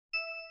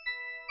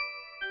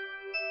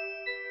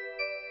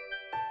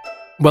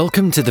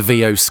Welcome to the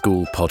VO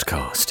School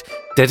podcast,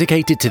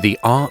 dedicated to the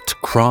art,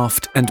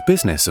 craft, and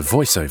business of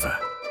voiceover.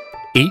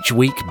 Each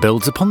week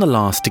builds upon the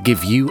last to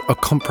give you a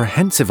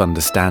comprehensive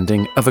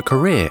understanding of a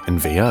career in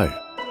VO.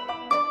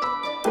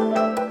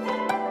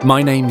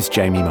 My name's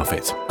Jamie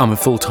Muffett. I'm a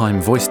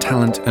full-time voice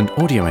talent and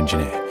audio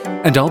engineer,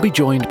 and I'll be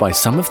joined by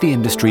some of the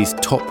industry's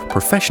top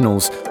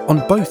professionals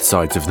on both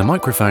sides of the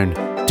microphone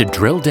to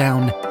drill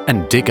down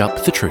and dig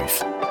up the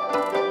truth.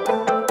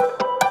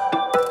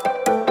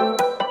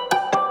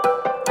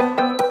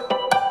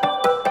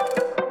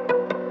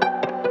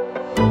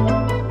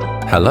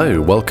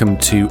 Hello, welcome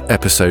to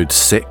episode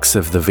 6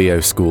 of the VO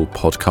School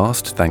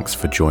podcast. Thanks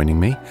for joining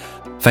me.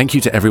 Thank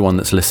you to everyone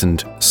that's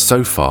listened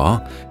so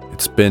far.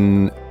 It's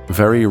been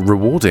very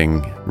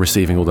rewarding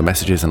receiving all the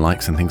messages and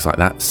likes and things like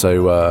that.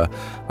 So I'm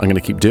going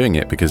to keep doing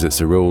it because it's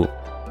a real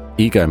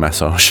ego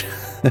massage.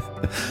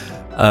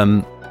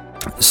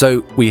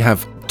 So we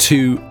have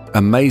two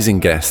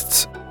amazing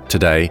guests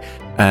today,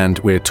 and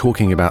we're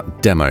talking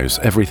about demos,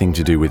 everything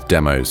to do with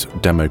demos,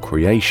 demo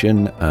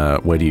creation,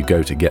 where do you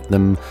go to get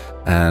them,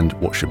 and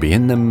what should be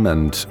in them,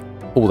 and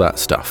all that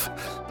stuff.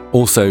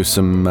 Also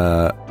some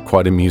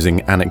quite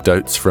amusing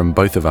anecdotes from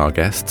both of our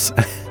guests,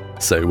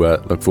 so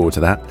look forward to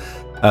that.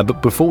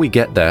 But before we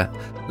get there,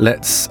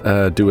 let's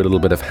do a little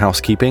bit of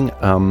housekeeping.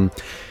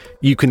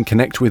 You can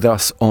connect with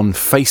us on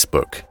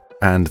Facebook,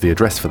 and the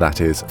address for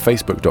that is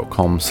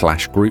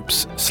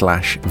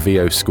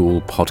facebook.com/groups/VO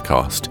School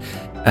podcast.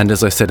 And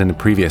as I said in a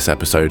previous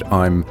episode,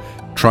 I'm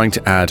trying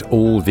to add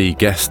all the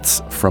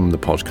guests from the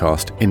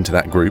podcast into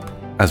that group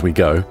as we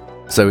go.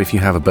 So if you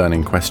have a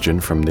burning question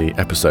from the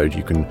episode,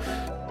 you can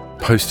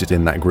post it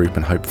in that group,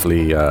 and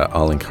hopefully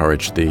I'll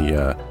encourage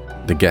the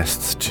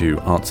guests to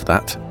answer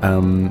that.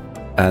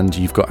 And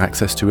you've got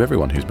access to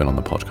everyone who's been on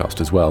the podcast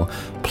as well.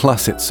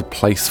 Plus, it's a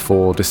place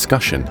for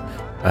discussion.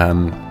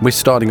 We're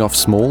starting off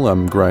small.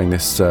 I'm growing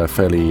this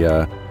fairly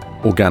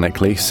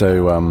organically,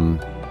 so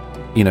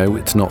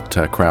it's not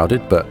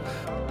crowded, but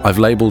I've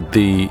labelled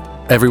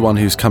everyone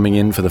who's coming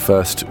in for the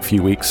first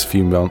few weeks,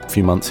 few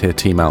months here,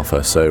 Team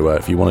Alpha. So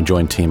if you want to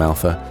join Team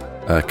Alpha,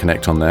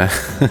 connect on there.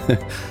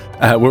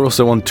 We're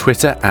also on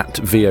Twitter at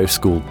VO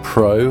School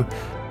Pro.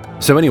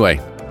 So anyway,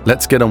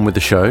 let's get on with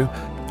the show.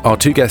 Our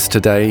two guests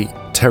today,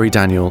 Terry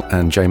Daniel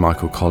and J.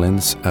 Michael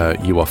Collins.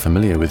 You are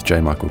familiar with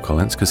J. Michael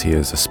Collins because he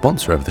is a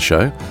sponsor of the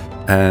show,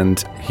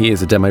 and he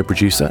is a demo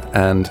producer,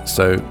 and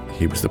so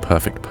he was the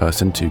perfect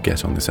person to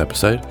get on this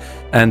episode.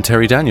 And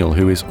Terry Daniel,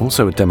 who is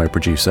also a demo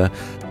producer.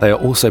 They are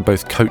also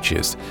both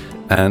coaches,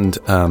 and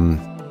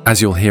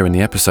as you'll hear in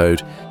the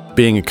episode,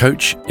 being a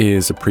coach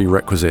is a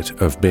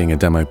prerequisite of being a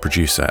demo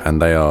producer,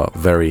 and they are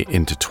very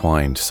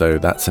intertwined. So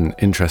that's an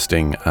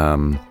interesting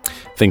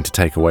thing to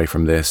take away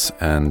from this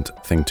and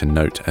thing to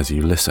note as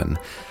you listen.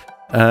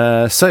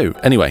 So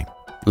anyway,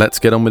 let's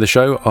get on with the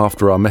show.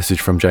 After our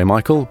message from J.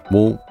 Michael,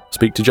 we'll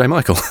speak to J.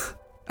 Michael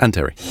and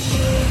Terry.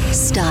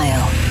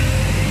 Style.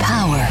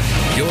 Power.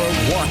 You're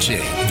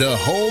watching the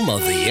home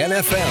of the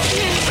NFL.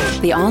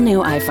 The all-new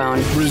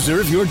iPhone.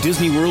 Reserve your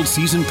Disney World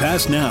season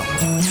pass now.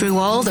 Through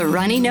all the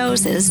runny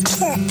noses,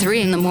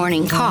 3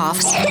 a.m.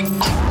 coughs.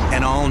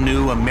 An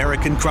all-new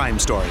American Crime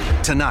Story,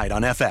 tonight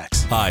on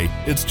FX. Hi,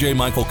 it's J.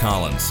 Michael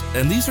Collins,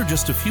 and these are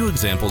just a few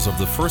examples of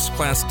the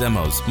first-class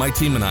demos my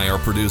team and I are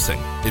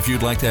producing. If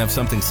you'd like to have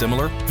something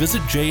similar,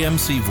 visit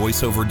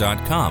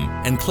jmcvoiceover.com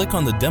and click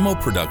on the Demo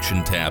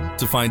Production tab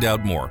to find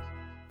out more.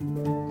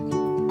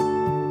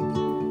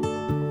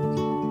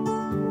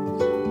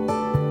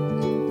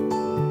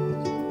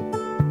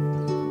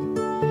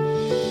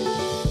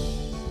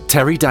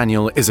 Terry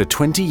Daniel is a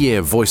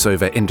 20-year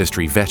voiceover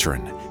industry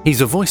veteran.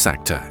 He's a voice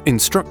actor,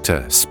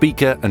 instructor,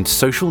 speaker, and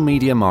social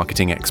media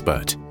marketing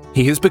expert.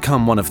 He has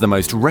become one of the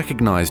most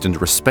recognized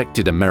and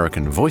respected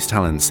American voice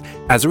talents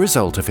as a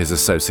result of his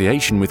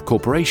association with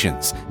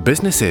corporations,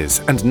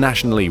 businesses, and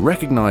nationally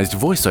recognized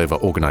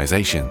voiceover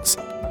organizations.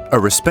 A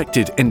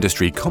respected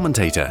industry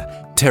commentator,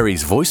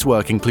 Terry's voice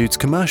work includes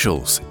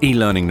commercials,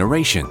 e-learning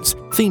narrations,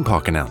 theme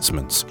park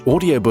announcements,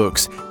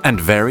 audiobooks, and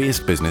various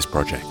business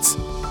projects.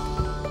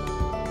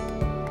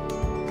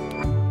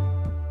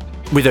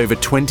 With over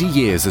 20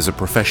 years as a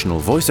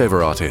professional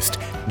voiceover artist,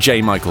 J.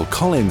 Michael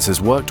Collins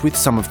has worked with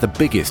some of the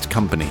biggest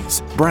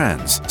companies,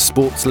 brands,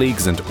 sports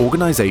leagues, and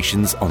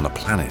organizations on the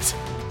planet.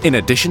 In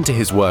addition to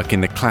his work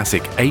in the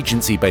classic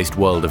agency-based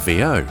world of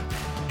VO,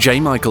 J.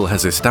 Michael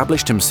has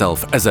established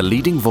himself as a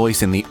leading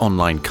voice in the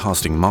online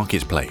casting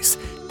marketplace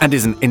and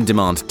is an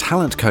in-demand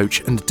talent coach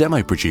and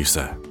demo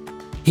producer.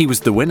 He was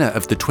the winner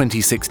of the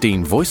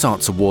 2016 Voice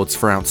Arts Awards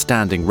for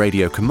Outstanding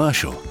Radio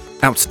Commercial,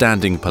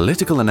 Outstanding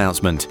Political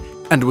Announcement,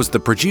 and was the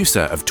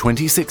producer of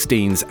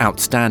 2016's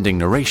Outstanding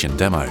Narration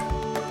Demo.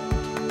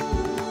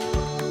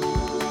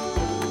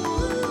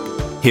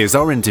 Here's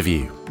our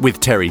interview with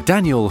Terry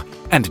Daniel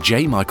and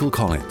J. Michael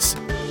Collins.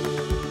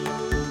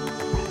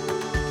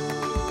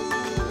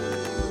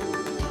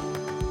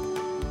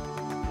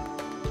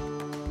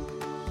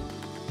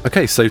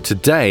 Okay, so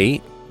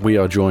today we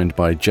are joined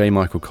by J.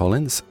 Michael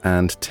Collins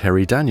and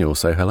Terry Daniel.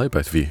 So hello,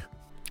 both of you.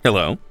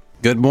 Hello.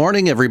 Good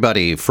morning,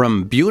 everybody,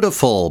 from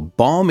beautiful,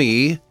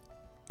 balmy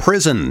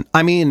prison.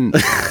 I mean,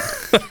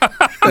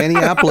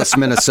 Minneapolis,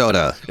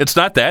 Minnesota. It's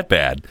not that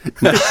bad.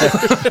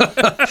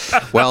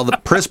 Well, the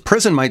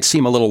prison might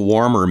seem a little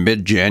warmer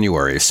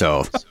mid-January,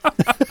 so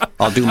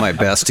I'll do my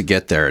best to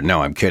get there.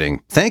 No, I'm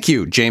kidding. Thank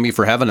you, Jamie,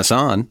 for having us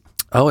on.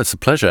 Oh, it's a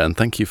pleasure, and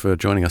thank you for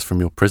joining us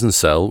from your prison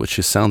cell, which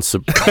sounds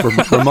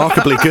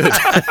remarkably good.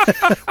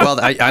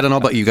 Well, I don't know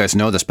about you guys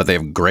know this, but they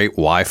have great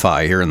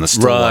Wi-Fi here in the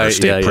Stillwater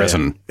State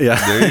Prison.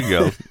 Yeah. There you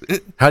go.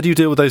 How do you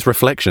deal with those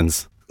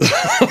reflections?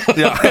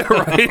 Yeah,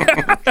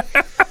 right.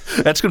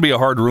 That's going to be a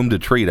hard room to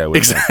treat, I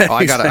would think. Oh,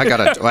 I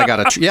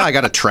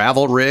got a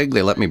travel rig.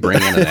 They let me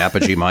bring in an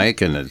Apogee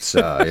mic, and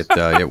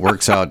it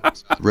works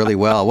out really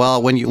well.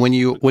 Well, when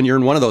you're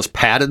in one of those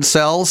padded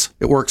cells,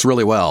 it works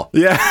really well.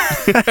 Yeah.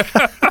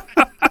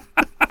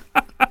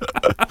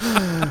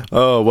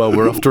 Oh, well,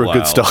 we're off to a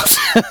good start.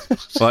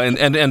 Well,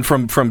 and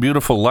from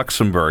beautiful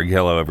Luxembourg,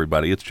 hello,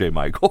 everybody. It's Jay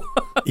Michael.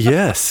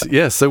 Yes.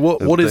 So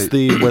what is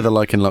the weather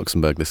like in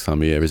Luxembourg this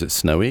time of year? Is it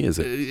snowy? Is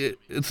it?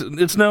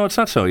 It's not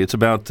snowy. It's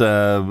about,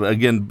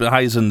 again,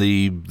 highs in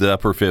the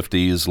upper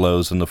 50s,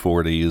 lows in the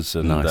 40s,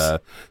 and Nice.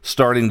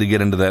 Starting to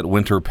get into that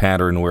winter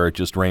pattern where it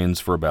just rains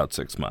for about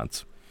 6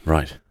 months.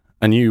 Right.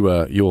 And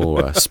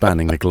you're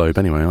spanning the globe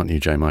anyway, aren't you,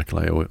 Jay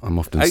Michael? I'm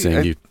often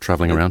seeing you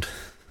traveling around.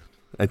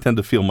 I tend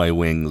to feel my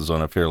wings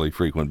on a fairly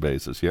frequent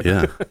basis.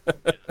 Yeah.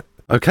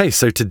 Okay,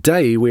 so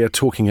today we are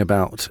talking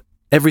about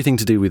everything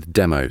to do with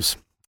demos.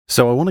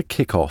 So I want to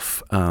kick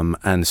off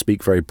and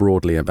speak very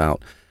broadly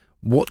about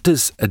what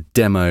does a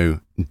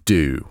demo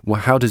do?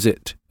 Well, how does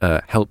it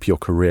help your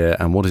career,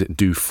 and what does it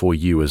do for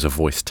you as a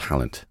voice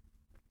talent?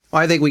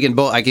 Well, I think we can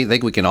both. I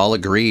think we can all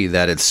agree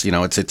that it's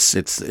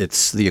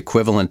the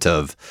equivalent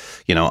of,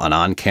 an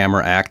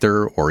on-camera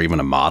actor or even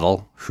a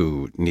model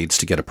who needs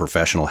to get a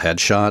professional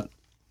headshot.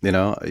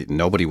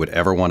 Nobody would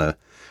ever want to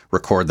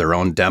record their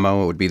own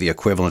demo. It would be the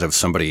equivalent of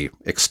somebody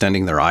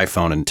extending their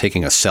iPhone and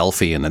taking a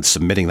selfie and then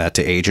submitting that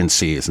to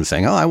agencies and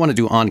saying, "Oh, I want to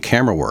do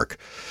on-camera work."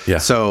 Yeah.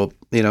 So,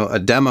 a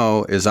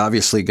demo is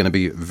obviously going to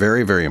be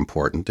very, very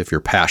important if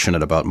you're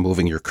passionate about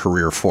moving your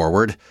career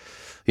forward.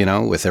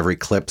 With every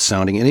clip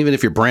sounding, and even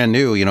if you're brand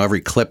new,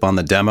 every clip on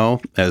the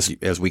demo,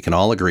 as we can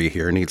all agree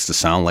here, needs to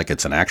sound like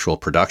it's an actual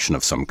production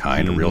of some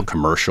kind, a real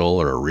commercial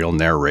or a real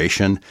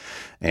narration.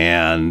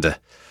 And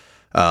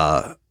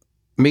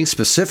me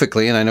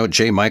specifically, and I know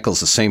Jay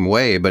Michael's the same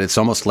way, but it's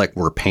almost like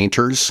we're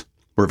painters.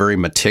 We're very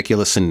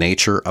meticulous in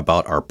nature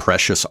about our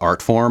precious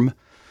art form.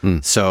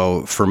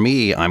 So for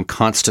me, I'm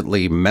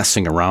constantly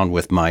messing around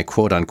with my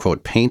quote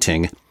unquote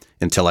painting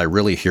until I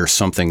really hear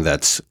something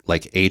that's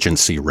like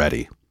agency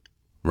ready.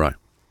 Right.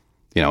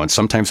 And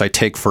sometimes I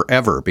take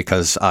forever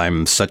because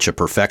I'm such a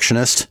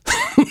perfectionist.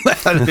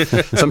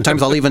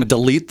 Sometimes I'll even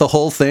delete the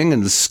whole thing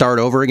and start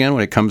over again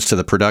when it comes to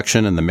the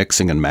production and the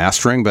mixing and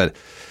mastering. But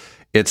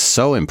it's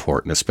so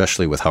important,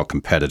 especially with how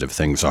competitive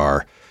things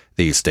are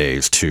these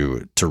days,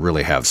 to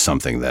really have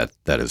something that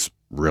is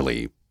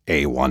really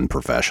A1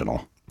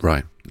 professional.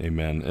 Right.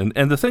 Amen.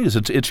 And the thing is,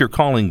 it's your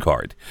calling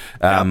card.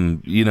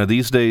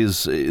 These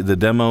days, the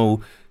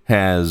demo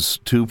has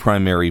two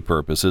primary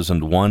purposes,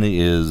 and one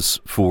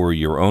is for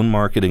your own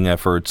marketing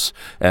efforts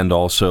and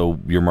also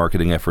your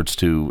marketing efforts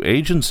to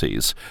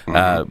agencies.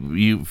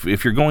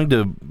 If you're going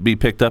to be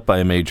picked up by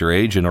a major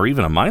agent or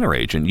even a minor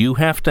agent, you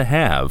have to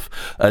have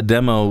a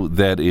demo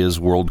that is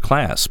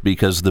world-class,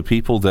 because the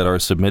people that are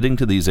submitting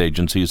to these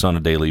agencies on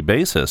a daily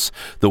basis,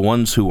 the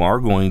ones who are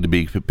going to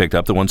be picked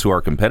up, the ones who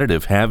are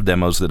competitive, have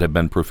demos that have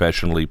been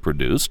professionally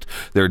produced.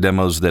 They're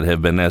demos that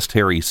have been, as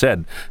Terry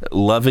said,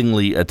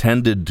 lovingly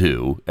attended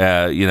to.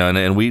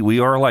 And we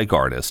are like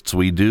artists.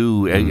 We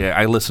do.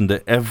 I listen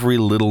to every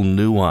little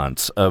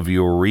nuance of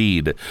your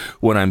read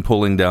when I'm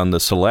pulling down the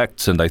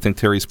selects, and I think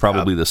Terry's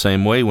probably the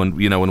same way. When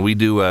we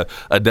do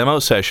a demo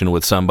session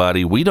with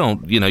somebody, we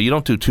don't. You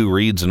don't do two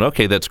reads and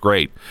okay, that's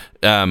great.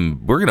 We're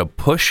going to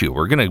push you.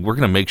 We're going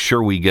to make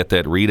sure we get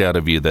that read out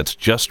of you that's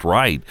just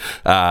right.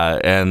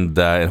 And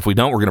if we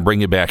don't, we're going to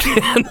bring you back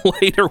in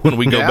later when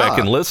we go back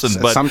and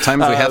listen. But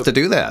sometimes we have to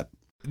do that.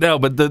 No,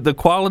 but the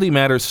quality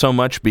matters so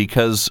much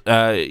because,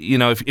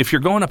 if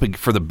you're going up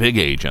for the big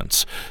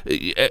agents,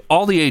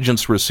 all the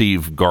agents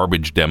receive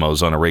garbage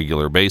demos on a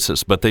regular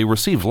basis, but they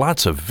receive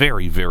lots of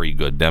very, very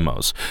good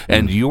demos.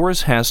 And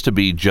yours has to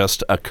be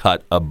just a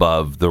cut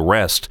above the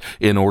rest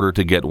in order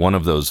to get one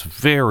of those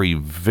very,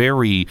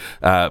 very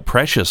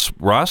precious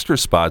roster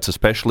spots,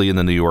 especially in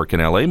the New York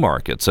and L.A.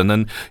 markets. And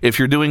then if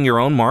you're doing your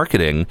own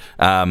marketing,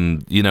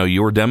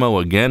 your demo,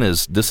 again,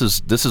 this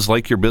is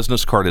like your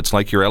business card. It's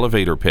like your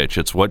elevator pitch.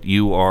 It's what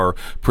you are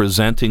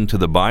presenting to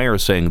the buyer,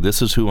 saying,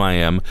 this is who I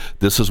am,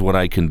 this is what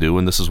I can do,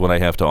 and this is what I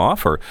have to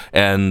offer.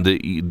 And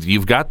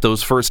you've got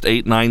those first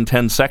 8, 9,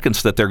 10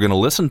 seconds that they're going to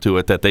listen to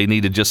it that they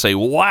need to just say,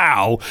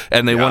 wow,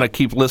 and they want to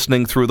keep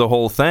listening through the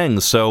whole thing.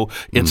 So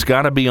it's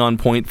got to be on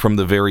point from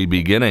the very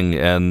beginning.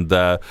 And,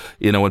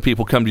 when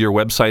people come to your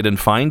website and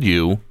find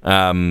you,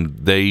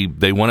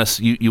 they want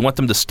to, you want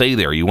them to stay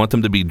there. You want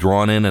them to be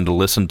drawn in and to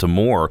listen to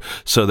more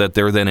so that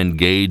they're then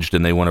engaged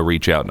and they want to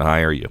reach out and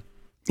hire you.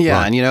 Yeah,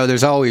 Right. and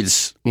there's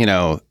always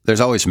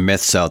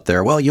myths out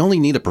there. Well, you only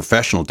need a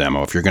professional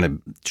demo if you're going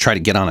to try to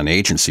get on an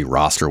agency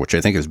roster, which I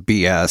think is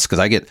BS because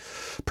I get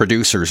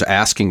producers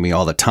asking me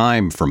all the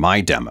time for my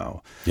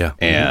demo. Yeah.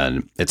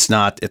 And it's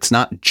not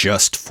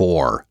just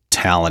for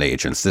talent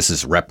agents. This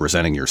is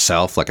representing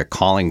yourself like a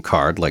calling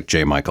card, like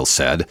J. Michael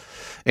said.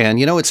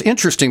 And, it's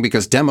interesting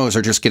because demos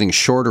are just getting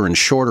shorter and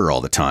shorter all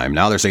the time.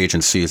 Now there's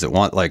agencies that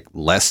want like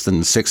less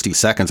than 60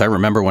 seconds. I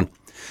remember when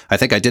I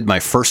think I did my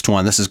first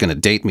one. This is going to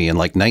date me in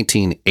like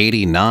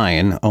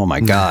 1989. Oh my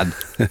God.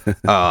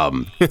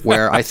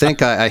 Where I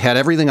think I had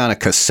everything on a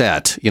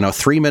cassette,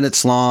 3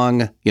 minutes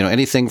long,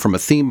 anything from a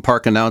theme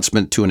park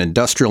announcement to an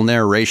industrial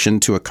narration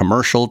to a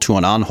commercial to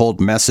an on-hold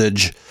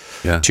message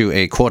to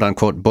a quote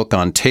unquote book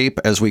on tape,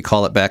 as we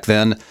call it back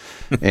then.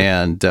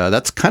 And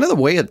that's kind of the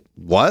way it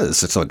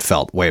was. It's what it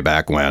felt way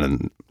back when.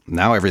 And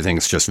now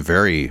everything's just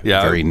very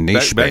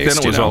niche-based. Back then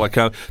it was all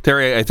account.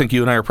 Terry, I think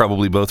you and I are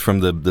probably both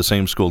from the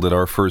same school that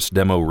our first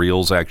demo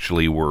reels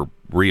actually were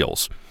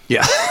reels.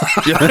 Yeah.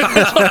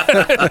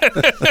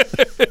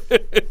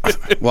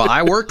 Well,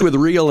 I worked with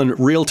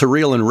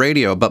reel-to-reel and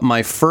radio, but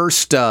my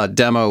first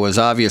demo was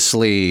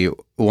obviously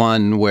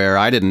one where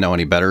I didn't know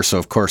any better. So,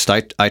 of course,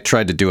 I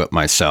tried to do it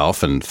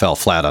myself and fell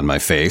flat on my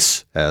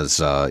face, as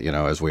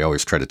we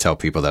always try to tell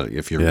people that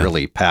if you're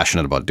really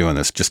passionate about doing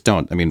this, just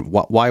don't. I mean,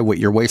 why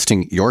you're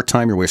wasting your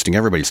time, you're wasting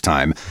everybody's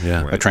time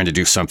by trying to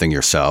do something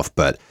yourself.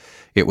 But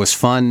it was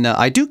fun.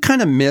 I do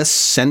kind of miss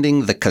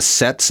sending the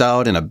cassettes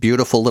out in a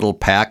beautiful little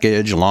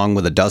package along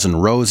with a dozen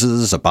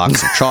roses, a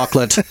box of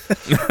chocolate,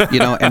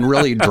 and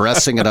really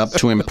dressing it up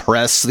to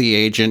impress the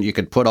agent. You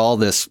could put all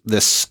this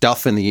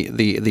stuff in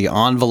the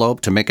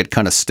envelope to make it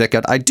kind of stick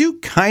out. I do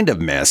kind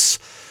of miss,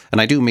 and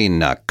I do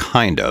mean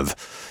kind of,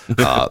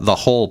 the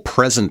whole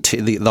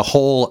the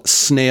whole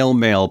snail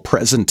mail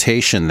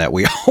presentation that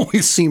we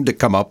always seemed to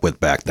come up with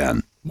back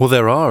then. Well,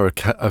 there are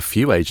a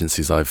few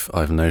agencies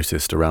I've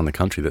noticed around the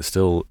country that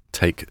still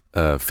take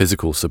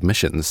physical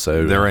submissions.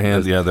 So there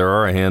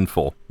are a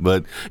handful.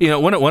 But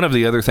one of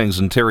the other things,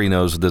 and Terry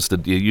knows this,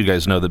 that you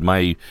guys know that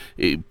my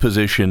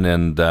position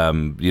and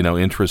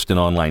interest in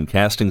online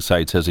casting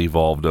sites has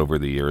evolved over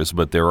the years.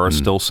 But there are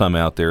still some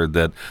out there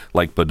that,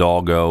 like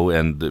Bodalgo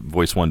and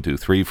Voice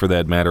 123 for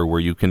that matter,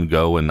 where you can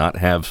go and not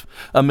have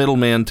a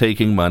middleman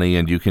taking money,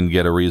 and you can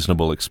get a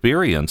reasonable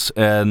experience.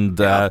 And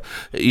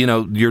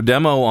your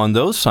demo on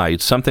those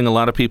sites, something a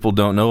lot of people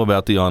don't know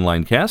about the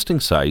online casting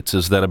sites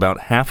is that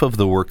about half of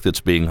the work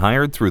that's being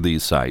hired through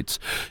these sites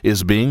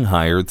is being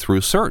hired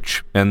through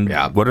search. And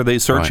what are they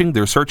searching? Right.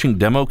 They're searching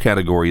demo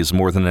categories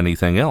more than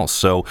anything else.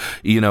 So,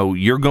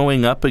 you're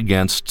going up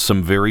against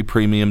some very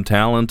premium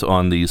talent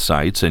on these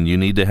sites, and you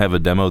need to have a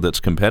demo that's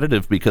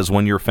competitive because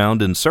when you're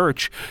found in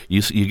search,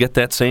 you get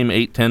that same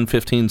 8, 10,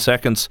 15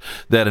 seconds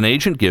that an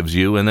agent gives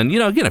you. And then,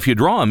 again, if you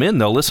draw them in,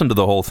 they'll listen to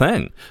the whole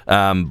thing.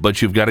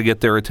 But you've got to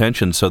get their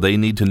attention, so they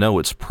need to know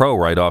it's pro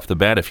right off the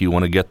bat if you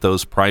want to get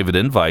those private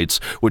invites,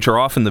 which are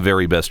often the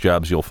very best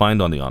jobs you'll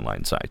find on the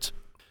online sites.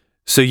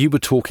 So you were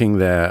talking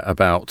there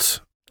about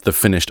the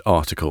finished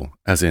article,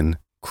 as in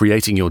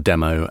creating your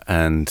demo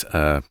and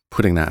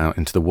putting that out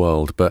into the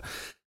world. But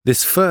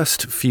this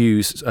first few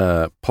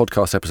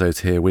podcast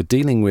episodes here, we're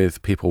dealing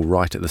with people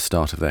right at the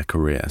start of their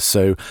career.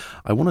 So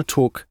I want to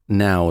talk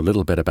now a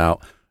little bit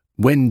about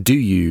when do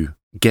you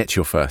get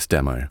your first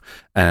demo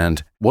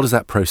and what does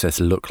that process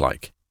look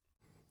like?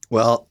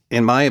 Well,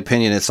 in my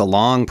opinion, it's a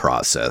long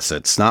process.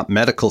 It's not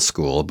medical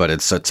school, but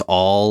it's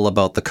all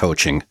about the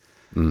coaching.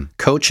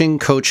 Coaching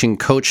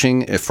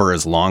for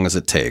as long as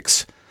it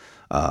takes.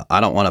 I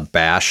don't want to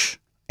bash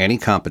any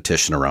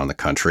competition around the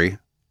country,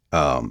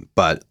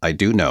 but I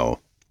do know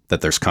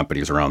that there's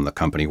companies around the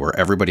company where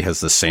everybody has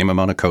the same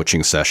amount of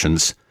coaching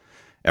sessions.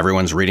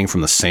 Everyone's reading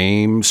from the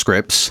same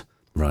scripts.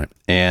 Right.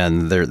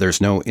 And there's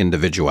no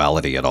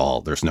individuality at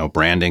all. There's no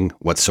branding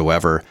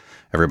whatsoever.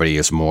 Everybody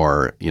is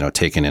more,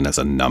 taken in as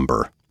a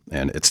number,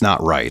 and it's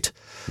not right.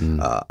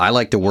 I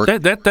like to work.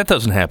 That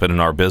doesn't happen in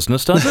our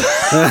business, does it?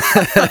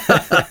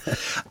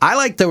 I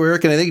like to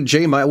work, and I think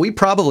we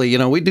probably,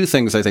 we do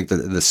things, I think,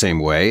 the same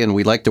way, and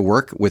we like to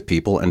work with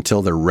people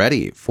until they're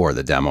ready for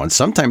the demo. And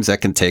sometimes that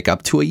can take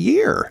up to a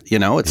year.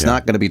 It's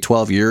not going to be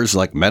 12 years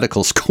like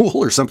medical school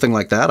or something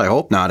like that. I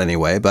hope not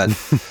anyway, but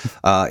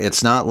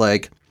it's not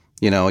like,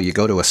 you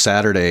go to a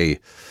Saturday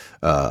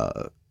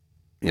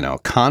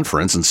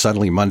conference and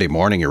suddenly Monday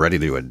morning you're ready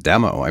to do a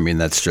demo. I mean,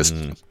 that's just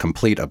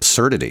complete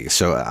absurdity.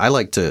 So I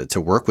like to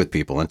work with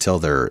people until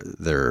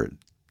they're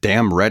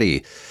damn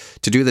ready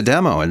to do the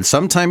demo. And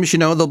sometimes,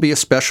 there'll be a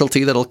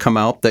specialty that'll come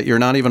out that you're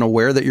not even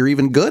aware that you're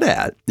even good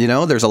at.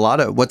 There's a lot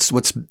of what's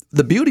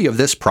the beauty of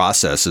this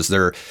process is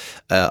a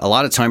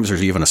lot of times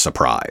there's even a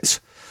surprise.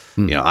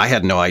 I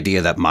had no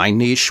idea that my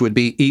niche would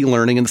be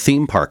e-learning and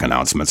theme park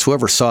announcements.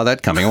 Whoever saw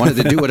that coming? I wanted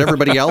to do what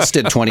everybody else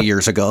did 20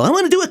 years ago. I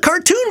want to do a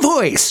cartoon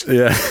voice.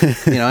 Yeah.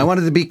 I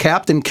wanted to be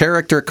Captain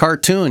Character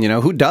cartoon.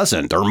 Who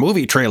doesn't? Or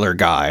movie trailer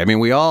guy. I mean,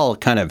 we all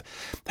kind of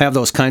have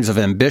those kinds of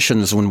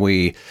ambitions when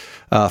we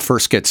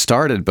first get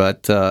started.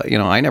 But,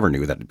 I never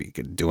knew that I'd be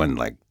doing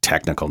like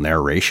technical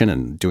narration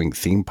and doing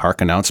theme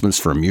park announcements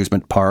for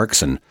amusement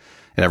parks and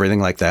everything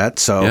like that.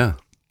 So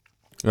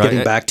Yeah.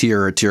 getting back to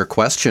your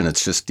question,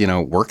 it's just,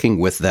 working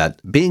with that,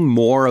 being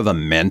more of a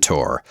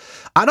mentor.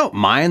 I don't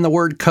mind the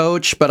word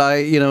coach, but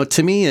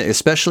to me,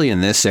 especially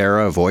in this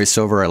era of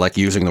voiceover, I like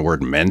using the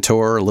word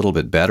mentor a little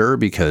bit better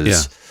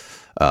because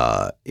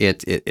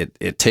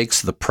it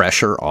takes the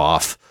pressure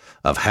off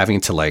of having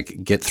to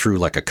like get through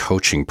like a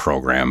coaching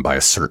program by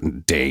a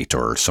certain date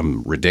or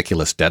some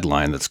ridiculous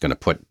deadline that's going to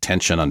put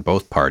tension on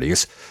both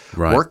parties.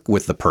 Right. Work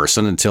with the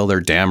person until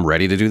they're damn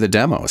ready to do the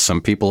demo.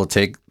 Some people will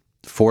take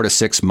 4 to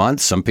 6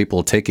 months. Some people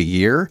will take a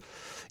year.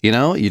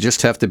 You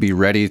just have to be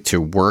ready to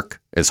work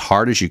as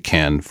hard as you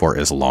can for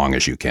as long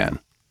as you can.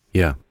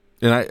 Yeah.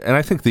 And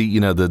I think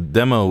the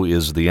demo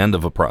is the end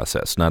of a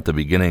process, not the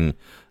beginning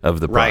of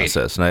the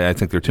process. And I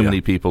think there are too many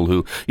people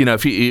who,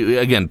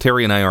 again,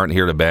 Terry and I aren't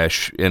here to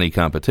bash any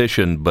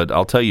competition, but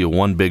I'll tell you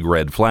one big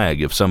red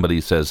flag. If somebody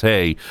says,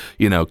 hey,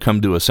 come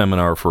do a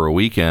seminar for a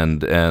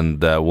weekend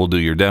and we'll do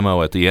your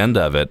demo at the end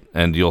of it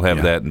and you'll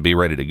have that and be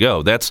ready to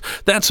go. That's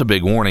a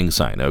big warning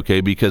sign,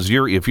 okay? Because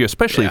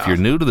especially if you're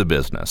new to the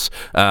business,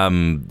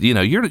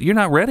 you're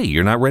not ready.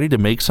 You're not ready to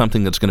make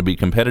something that's going to be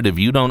competitive.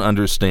 You don't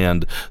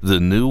understand the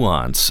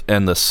nuance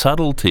and the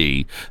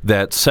subtlety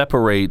that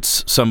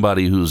separates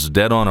somebody who's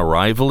dead on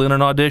arrival in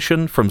an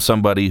audition from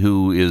somebody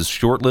who is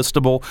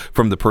shortlistable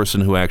from the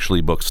person who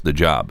actually books the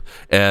job.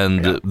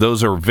 And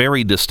those are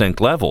very distinct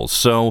levels.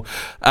 So,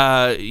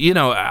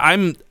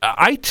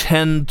 I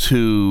tend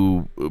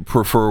to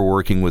prefer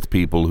working with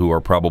people who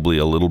are probably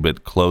a little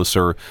bit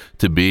closer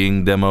to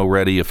being demo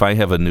ready. If I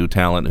have a new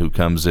talent who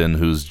comes in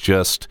who's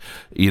just,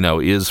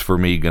 is for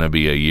me going to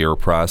be a year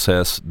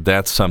process,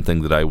 that's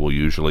something that I will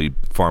usually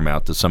farm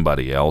out to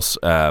somebody else,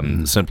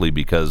 simply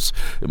because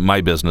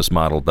my business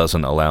model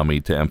doesn't allow me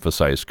to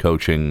emphasize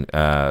coaching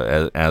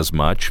as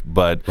much.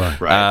 But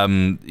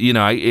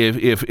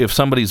if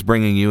somebody's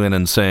bringing you in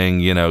and saying,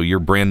 you're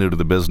brand new to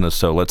the business,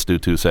 so let's do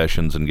 2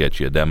 sessions and get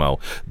you a demo,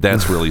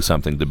 that's really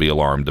something to be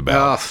alarmed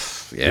about.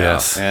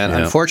 Yes. And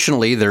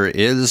unfortunately, there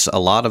is a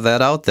lot of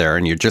that out there,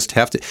 and you just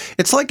have to.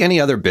 It's like any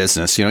other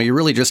business. You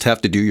really just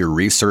have to do your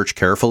research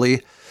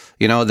carefully.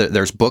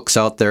 There's books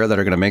out there that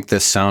are going to make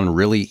this sound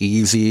really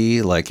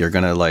easy. Like you're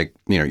going to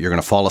you're going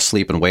to fall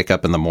asleep and wake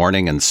up in the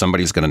morning and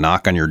somebody's going to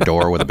knock on your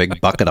door with a big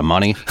bucket of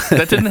money.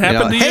 That didn't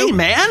happen to you? Hey,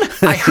 man,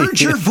 I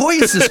heard your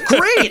voice is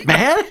great,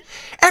 man.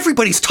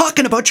 Everybody's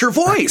talking about your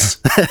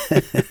voice.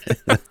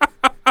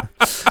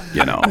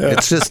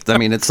 It's just,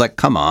 it's like,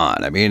 come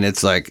on.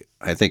 It's like,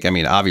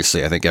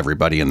 obviously, I think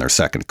everybody and their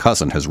second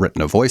cousin has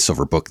written a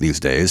voiceover book these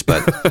days,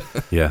 but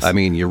yes.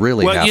 You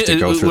really have to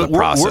go through the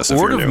process.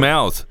 Word of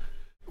mouth.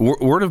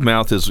 Word of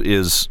mouth is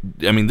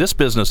this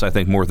business, I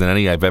think, more than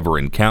any I've ever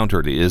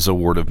encountered, is a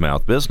word of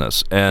mouth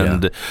business.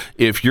 And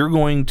if you're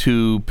going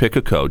to pick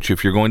a coach,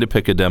 if you're going to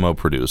pick a demo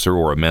producer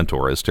or a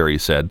mentor, as Terry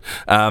said,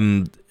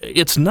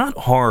 it's not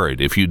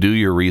hard if you do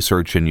your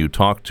research and you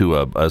talk to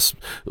a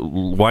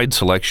wide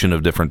selection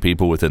of different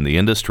people within the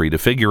industry to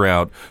figure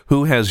out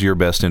who has your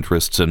best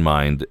interests in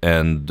mind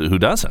and who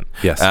doesn't.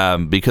 Yes.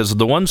 Because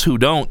the ones who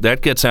don't,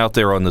 that gets out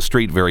there on the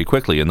street very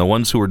quickly. And the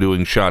ones who are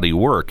doing shoddy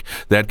work,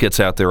 that gets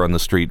out there on the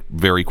street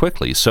very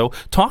quickly. So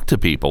talk to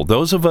people.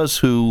 Those of us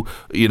who,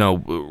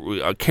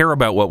 care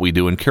about what we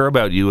do and care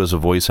about you as a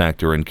voice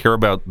actor and care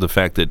about the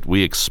fact that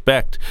we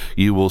expect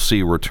you will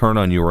see return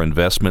on your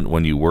investment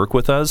when you work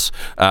with us.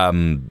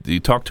 You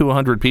talk to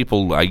 100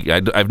 people.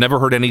 I've never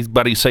heard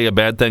anybody say a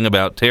bad thing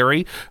about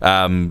Terry.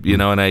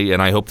 And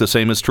I hope the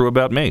same is true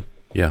about me.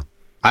 Yeah,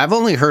 I've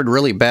only heard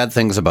really bad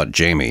things about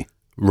Jamie.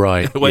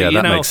 Right. Well,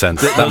 that makes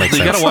sense. That makes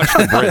sense. You got to watch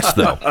the Brits,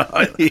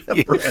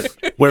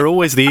 though. We're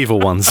always the evil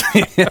ones.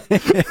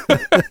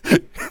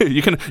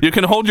 You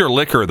can hold your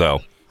liquor,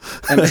 though.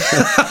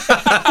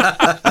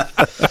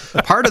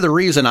 Part of the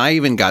reason I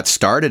even got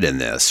started in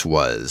this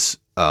was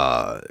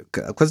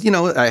because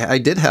I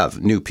did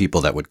have new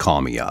people that would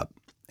call me up,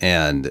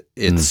 and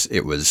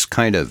it was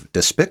kind of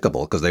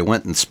despicable because they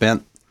went and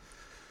spent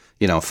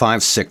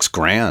 $5-6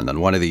 grand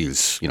on one of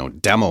these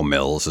demo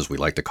mills, as we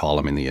like to call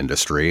them in the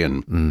industry,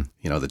 and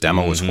the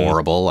demo was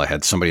horrible. I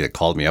had somebody that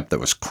called me up that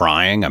was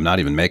crying. I'm not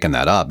even making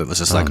that up. It was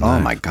just oh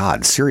my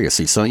God,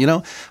 seriously.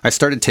 So I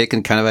started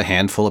taking kind of a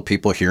handful of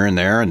people here and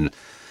there and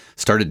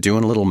started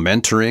doing a little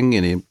mentoring,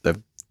 and I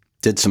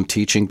did some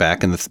teaching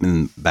back in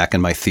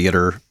my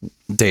theater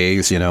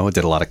days. Did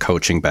a lot of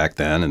coaching back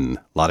then and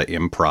a lot of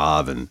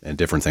improv and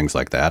different things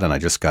like that. And I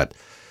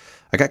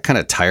got kind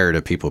of tired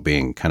of people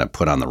being kind of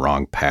put on the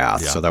wrong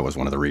path. Yeah. So that was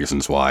one of the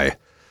reasons why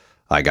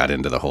I got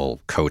into the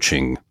whole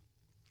coaching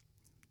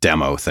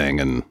demo thing.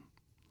 And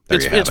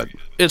there you have it.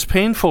 It's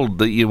painful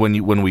that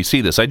when we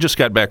see this. I just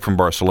got back from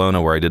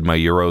Barcelona where I did my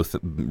Euro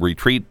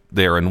retreat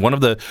there, and one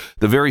of the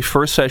very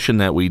first session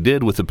that we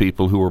did with the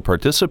people who were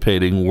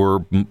participating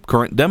were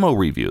current demo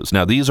reviews.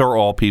 Now, these are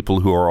all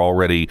people who are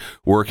already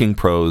working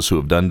pros who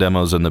have done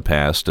demos in the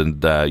past,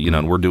 and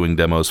and we're doing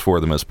demos for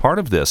them as part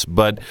of this.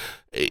 But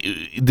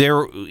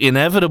there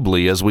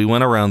inevitably, as we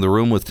went around the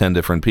room with 10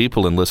 different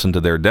people and listened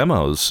to their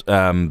demos,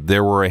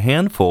 there were a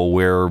handful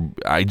where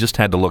I just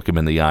had to look them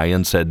in the eye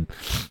and said,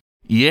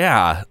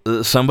 yeah,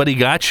 somebody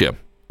got you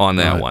on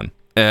that one.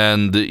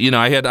 And,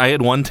 I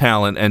had one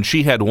talent, and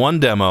she had one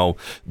demo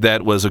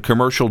that was a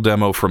commercial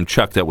demo from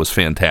Chuck that was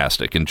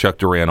fantastic. And Chuck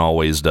Duran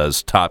always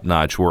does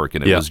top-notch work.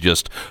 And it was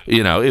just,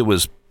 it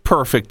was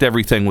perfect.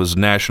 Everything was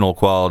national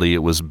quality.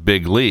 It was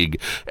big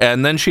league.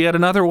 And then she had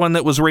another one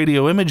that was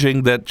radio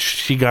imaging that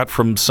she got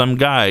from some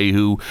guy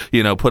who,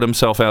 put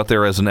himself out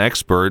there as an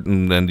expert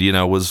and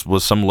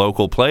was some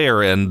local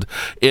player. And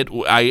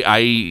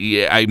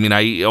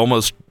I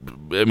almost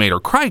made her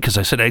cry because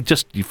I said,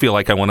 you feel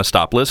like I want to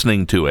stop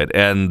listening to it.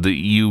 And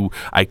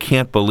I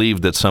can't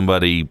believe that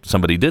somebody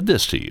did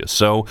this to you.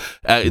 So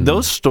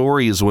those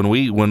stories, when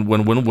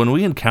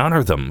we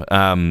encounter them,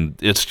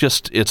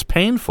 it's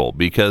painful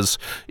because,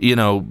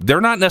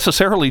 they're not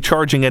necessarily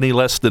charging any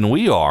less than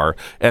we are,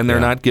 and they're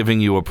not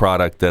giving you a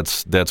product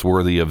that's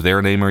worthy of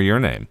their name or your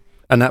name.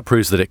 And that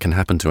proves that it can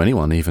happen to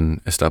anyone,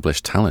 even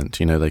established talent.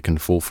 They can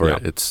fall for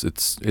it.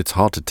 It's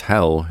hard to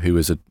tell who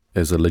is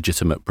a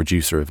legitimate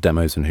producer of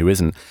demos and who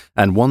isn't.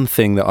 And one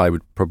thing that I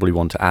would probably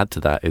want to add to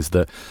that is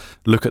that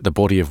look at the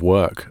body of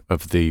work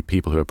of the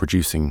people who are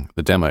producing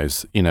the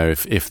demos.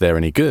 If they're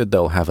any good,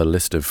 they'll have a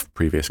list of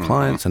previous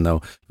clients, and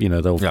they'll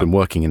been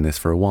working in this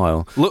for a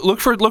while.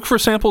 Look for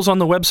samples on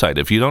the website.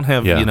 If you don't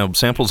have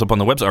samples up on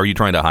the website, are you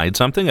trying to hide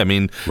something? I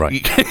mean,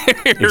 right.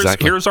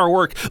 Here's our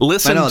work.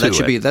 Listen to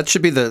it. That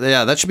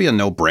should be a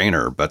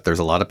no-brainer. But there's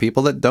a lot of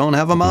people that don't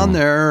have them on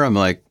there. I'm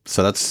like,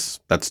 so that's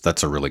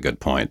a really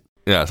good point.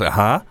 Yeah, it's like,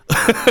 huh?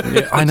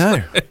 Yeah, I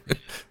know.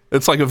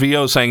 It's like a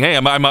VO saying, "Hey,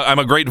 I'm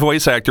a great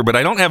voice actor, but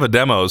I don't have a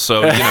demo,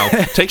 so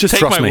take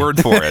my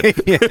word for it."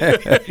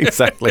 Yeah,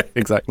 exactly.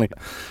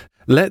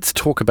 Let's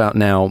talk about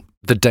now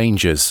the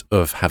dangers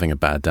of having a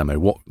bad demo.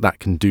 What that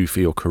can do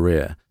for your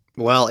career.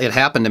 Well, it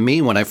happened to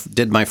me when I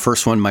did my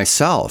first one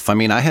myself. I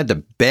mean, I had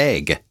to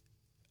beg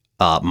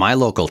my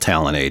local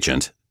talent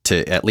agent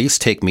to at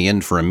least take me in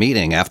for a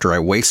meeting after I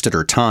wasted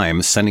her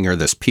time sending her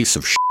this piece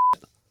of shit.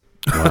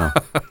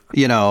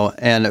 Wow.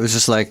 And it was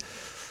just like,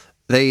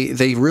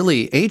 they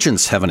really,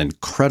 agents have an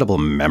incredible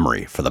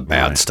memory for the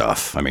bad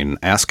stuff. I mean,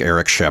 ask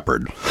Eric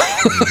Shepard.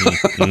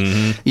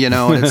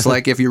 It's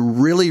like, if you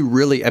really,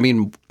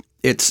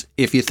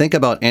 if you think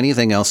about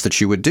anything else that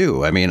you would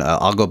do,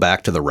 I'll go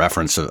back to the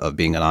reference of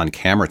being an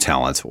on-camera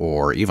talent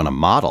or even a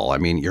model.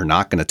 You're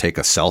not going to take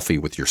a selfie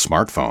with your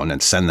smartphone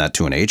and send that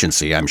to an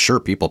agency. I'm sure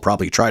people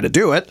probably try to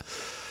do it,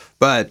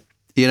 but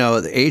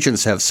the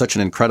agents have such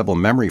an incredible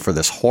memory for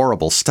this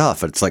horrible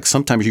stuff. It's like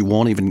sometimes you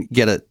won't even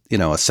get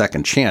a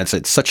second chance.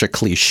 It's such a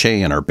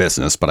cliche in our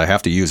business, but I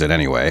have to use it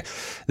anyway.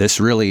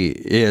 This really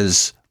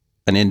is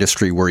an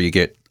industry where you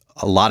get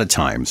a lot of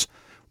times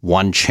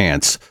one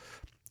chance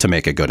to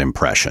make a good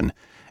impression.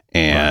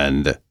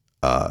 And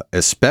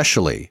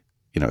especially,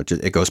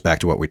 it goes back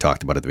to what we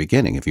talked about at the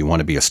beginning. If you want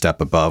to be a step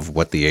above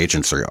what the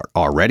agents are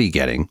already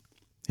getting,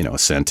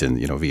 sent in,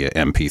 via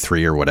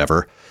MP3 or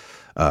whatever,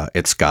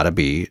 it's got to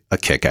be a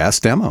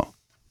kick-ass demo.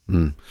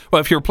 Well,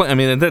 if you're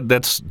playing,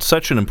 that's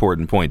such an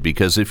important point,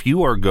 because if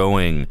you are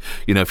going,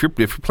 if you're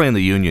playing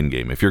the union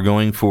game, if you're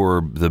going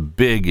for the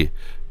big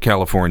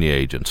California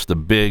agents, the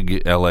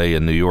big LA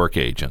and New York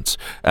agents,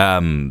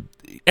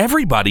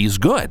 everybody's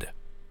good.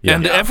 Yeah.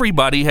 And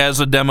everybody has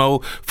a demo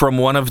from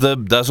one of the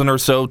dozen or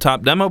so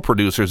top demo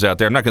producers out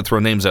there. I'm not going to throw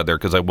names out there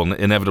because I will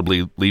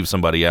inevitably leave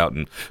somebody out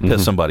and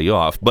piss somebody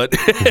off. But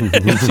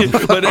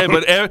but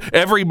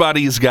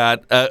everybody's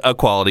got a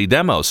quality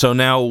demo. So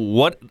now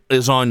what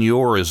is on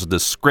yours, the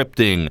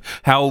scripting?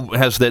 How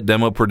has that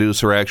demo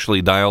producer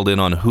actually dialed in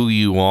on who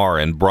you are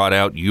and brought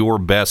out your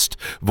best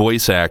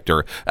voice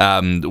actor?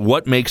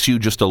 What makes you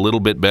just a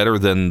little bit better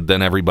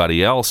than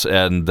everybody else?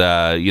 And,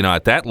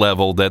 at that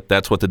level,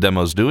 that's what the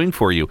demo's doing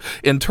for you.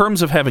 In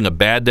terms of having a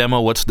bad demo,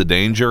 what's the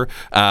danger?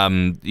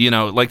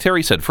 Like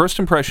Terry said, first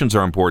impressions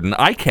are important.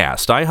 I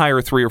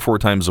hire 3 or 4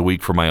 times a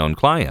week for my own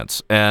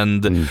clients.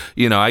 And,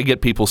 I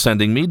get people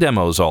sending me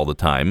demos all the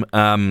time.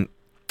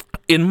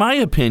 In my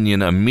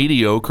opinion, a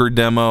mediocre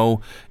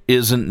demo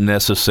isn't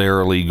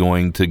necessarily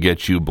going to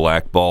get you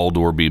blackballed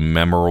or be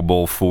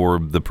memorable for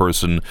the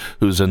person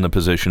who's in the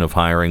position of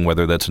hiring,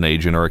 whether that's an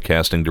agent or a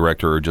casting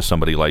director or just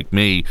somebody like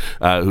me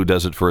who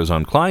does it for his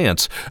own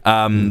clients.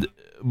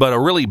 But a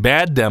really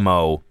bad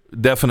demo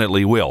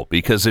definitely will,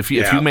 because if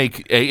you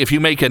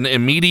make an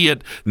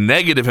immediate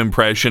negative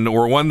impression,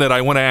 or one that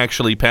I want to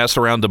actually pass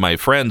around to my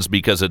friends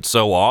because it's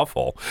so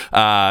awful,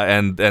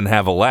 and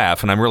have a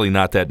laugh, and I'm really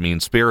not that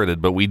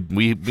mean-spirited, but we've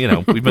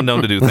been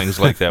known to do things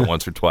like that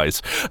once or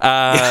twice.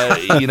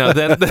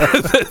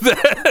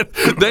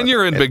 Then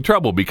you're in big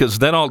trouble, because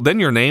then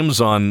your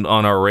name's on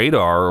our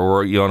radar,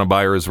 or on a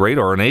buyer's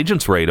radar, an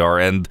agent's radar,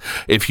 and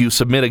if you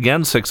submit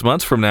again 6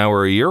 months from now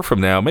or a year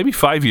from now, maybe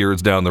 5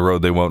 years down the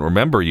road, they won't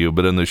remember you,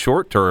 but in the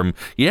short term,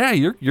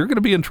 you're going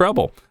to be in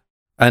trouble.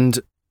 And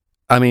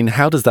I mean,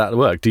 how does that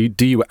work? Do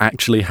you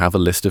actually have a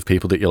list of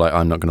people that you're like,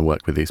 I'm not going to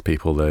work with these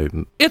people?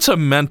 It's a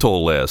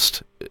mental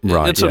list.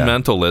 Right, it's a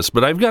mental list,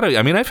 but I've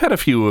had a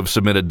few who have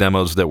submitted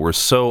demos that were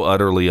so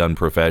utterly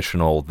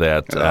unprofessional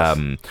that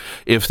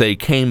if they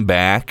came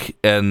back,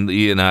 and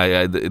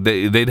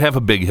they'd have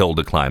a big hill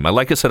to climb.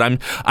 Like I said,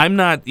 I'm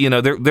not.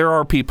 There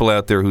are people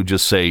out there who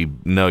just say,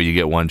 no, you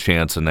get one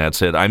chance and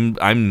that's it.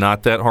 I'm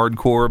not that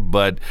hardcore,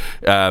 but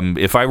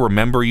if I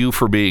remember you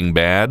for being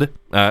bad,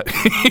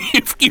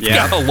 you've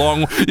got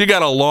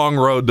a long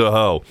road to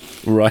hoe.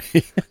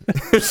 Right.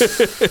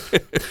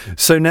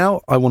 So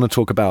now I want to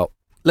talk about.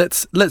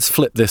 Let's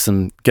flip this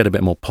and get a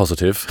bit more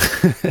positive.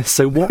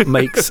 So what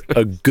makes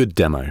a good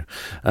demo?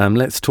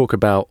 Let's talk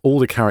about all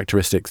the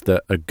characteristics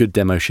that a good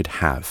demo should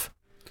have.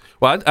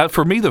 Well,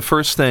 for me, the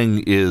first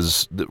thing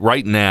is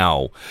right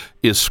now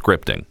is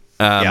scripting.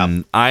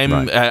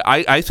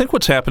 I think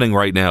what's happening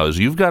right now is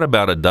you've got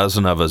about a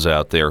dozen of us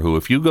out there who,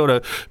 if you go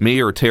to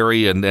me or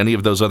Terry and any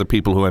of those other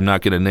people who I'm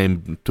not going to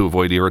name to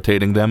avoid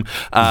irritating them,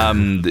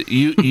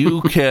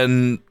 you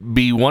can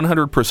be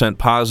 100%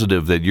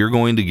 positive that you're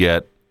going to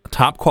get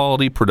top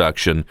quality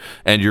production,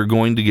 and you're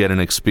going to get an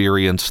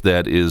experience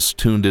that is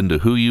tuned into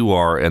who you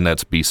are, and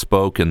that's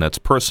bespoke and that's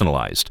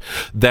personalized.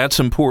 That's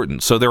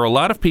important. So there are a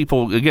lot of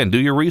people, again, do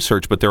your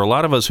research, but there are a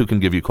lot of us who can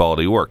give you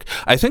quality work.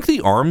 I think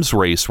the arms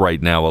race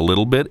right now a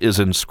little bit is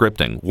in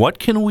scripting. What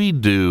can we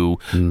do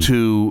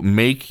to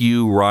make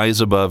you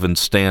rise above and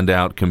stand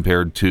out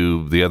compared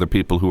to the other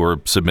people who are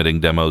submitting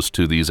demos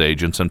to these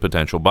agents and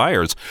potential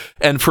buyers?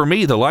 And for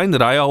me, the line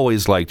that I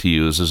always like to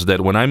use is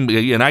that when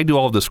I do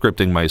all of the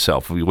scripting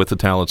myself. With the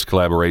Talents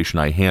Collaboration,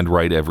 I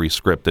handwrite every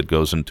script that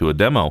goes into a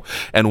demo.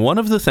 And one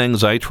of the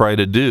things I try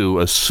to do,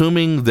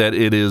 assuming that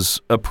it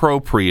is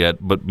appropriate,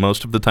 but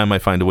most of the time I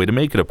find a way to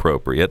make it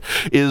appropriate,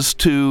 is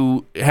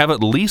to have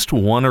at least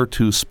one or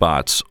two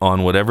spots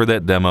on whatever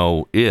that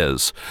demo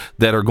is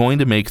that are going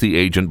to make the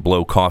agent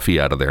blow coffee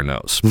out of their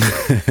nose.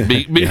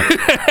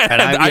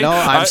 And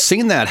I've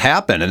seen that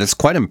happen, and it's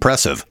quite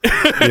impressive.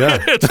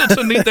 It's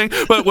a neat thing.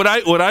 But what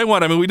I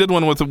want, we did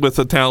one with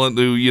the talent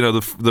who,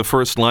 the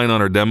first line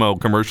on our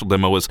commercial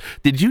demo was,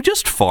 "Did you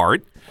just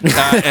fart?"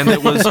 And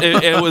it was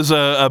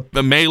a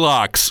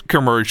Maalox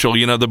commercial.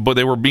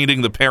 They were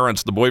meeting the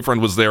parents. The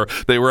boyfriend was there.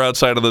 They were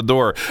outside of the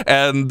door,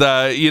 and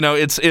I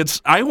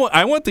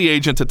want the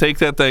agent to take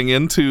that thing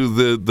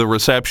into the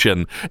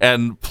reception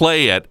and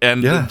play it,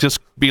 and just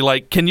be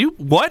like, "Can you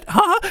what?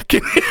 Huh?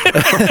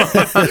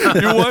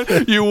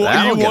 You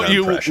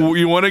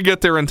want to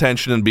get their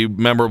attention and be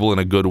memorable in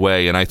a good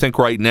way." And I think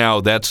right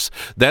now that's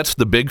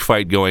the big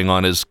fight going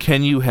on: is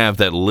can you have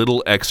that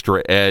little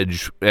extra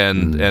edge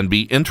and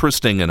be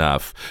interesting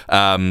enough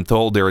to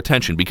hold their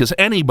attention? Because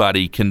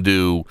anybody can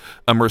do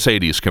a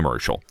Mercedes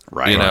commercial,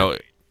 right?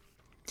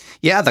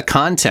 Yeah, the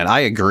content, I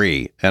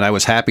agree. And I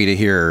was happy to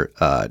hear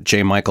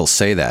Jay Michaels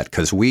say that,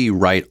 because we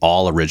write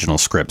all original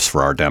scripts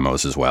for our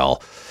demos as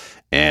well.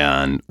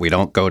 And we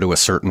don't go to a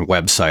certain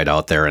website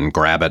out there and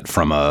grab it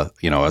from a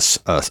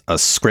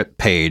script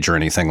page or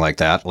anything like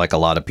that, like a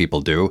lot of people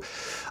do.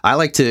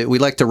 We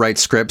like to write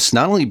scripts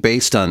not only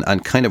based on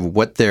kind of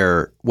what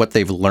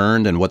they've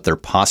learned and what their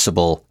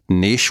possible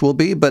niche will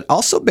be, but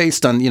also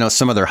based on,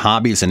 some of their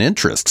hobbies and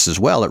interests as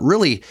well.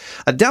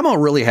 A demo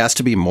really has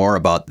to be more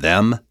about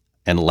them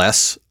and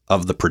less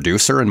of the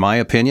producer, in my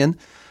opinion.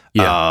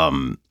 Yeah.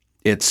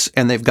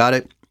 And they've got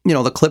it.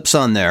 The clips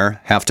on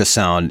there have to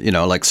sound,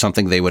 like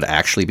something they would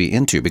actually be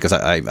into, because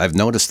I've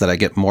noticed that I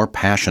get more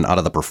passion out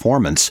of the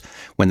performance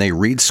when they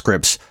read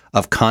scripts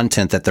of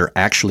content that they're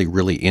actually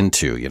really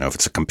into. If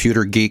it's a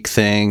computer geek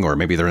thing, or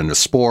maybe they're into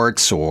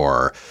sports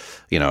or,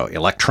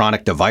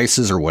 electronic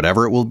devices or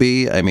whatever it will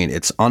be.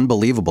 It's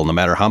unbelievable. No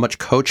matter how much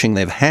coaching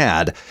they've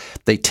had,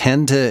 they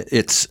tend to,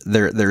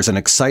 there's an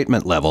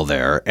excitement level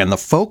there, and the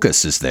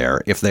focus is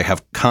there if they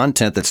have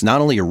content that's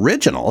not only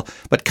original,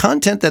 but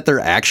content that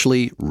they're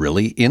actually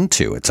really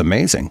into. It's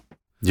amazing.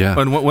 Yeah.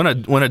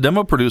 When a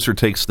demo producer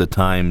takes the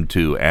time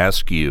to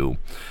ask you,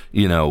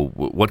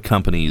 what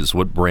companies,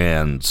 what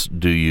brands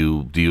do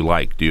you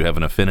like? Do you have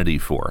an affinity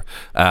for?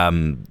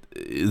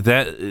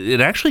 That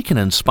it actually can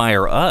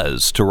inspire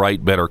us to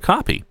write better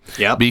copy.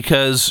 Yeah.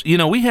 Because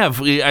we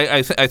have,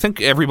 I think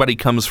everybody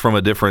comes from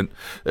a different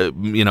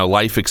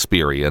life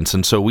experience,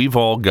 and so we've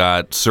all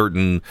got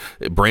certain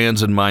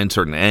brands in mind,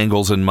 certain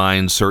angles in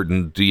mind,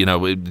 certain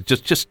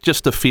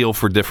just a feel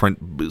for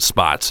different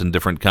spots and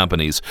different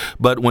companies.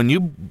 But when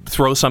you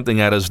throw something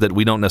at us that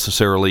we don't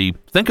necessarily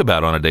think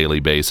about on a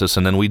daily basis,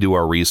 and then we do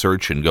our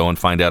research and go and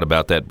find out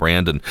about that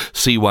brand and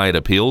see why it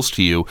appeals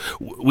to you,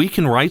 we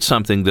can write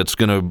something that's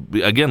going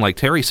to, again, like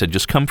Terry said,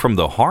 just come from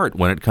the heart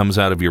when it comes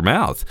out of your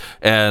mouth.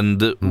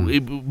 And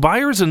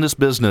buyers in this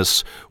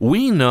business,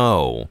 we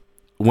know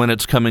when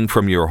it's coming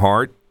from your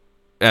heart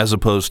as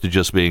opposed to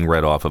just being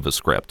read off of a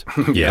script.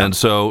 Yeah. And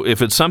so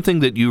if it's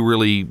something that you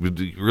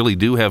really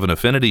do have an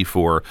affinity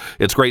for,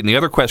 it's great. And the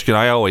other question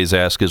I always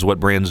ask is, what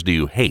brands do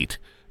you hate?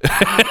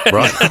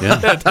 Right.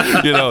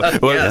 Yeah.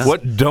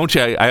 What don't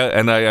you?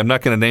 I'm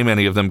not going to name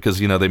any of them because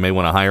they may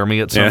want to hire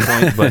me at some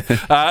point. But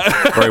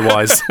very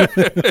wise.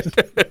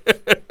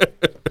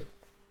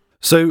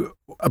 So,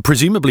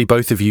 presumably,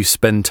 both of you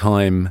spend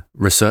time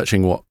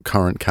researching what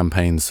current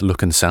campaigns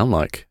look and sound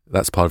like.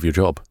 That's part of your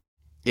job.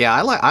 Yeah,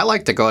 I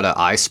like to go to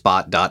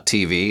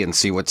iSpot.tv and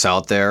see what's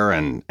out there,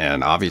 and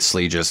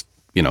obviously just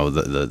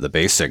the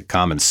basic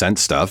common sense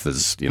stuff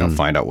is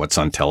find out what's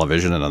on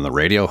television and on the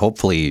radio.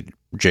 Hopefully,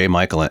 J.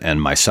 Michael and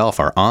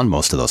myself are on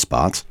most of those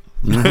spots.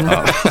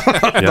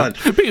 But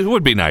it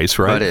would be nice,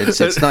 right? But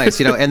it's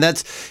nice, and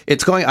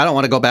it's going. I don't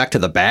want to go back to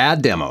the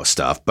bad demo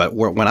stuff, but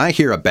when I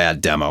hear a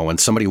bad demo, when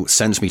somebody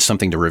sends me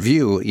something to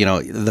review,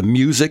 the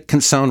music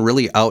can sound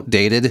really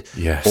outdated,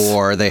 yes,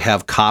 or they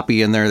have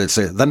copy in there that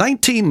says the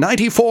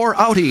 1994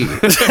 Audi,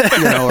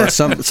 or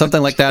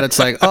something like that. It's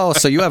like, oh,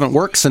 so you haven't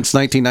worked since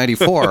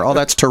 1994? Oh,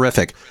 that's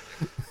terrific.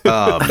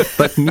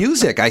 But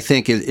music, I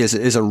think,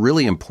 is a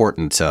really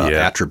important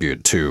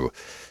attribute to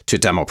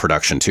demo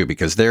production too,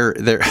 because they're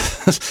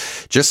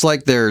just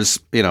like there's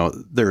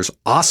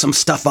awesome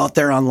stuff out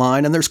there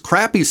online and there's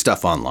crappy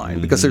stuff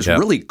online, because there's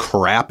really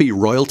crappy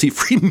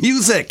royalty-free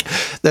music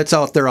that's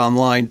out there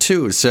online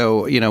too.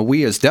 So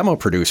we as demo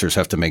producers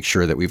have to make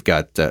sure that we've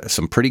got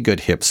some pretty good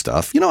hip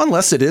stuff,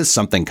 unless it is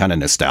something kind of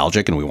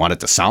nostalgic and we want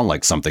it to sound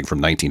like something from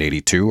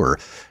 1982 or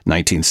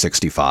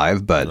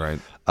 1965. But right.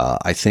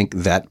 I think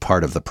that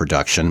part of the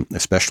production,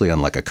 especially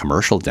on like a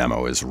commercial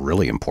demo, is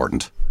really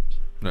important.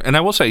 And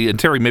I will say, and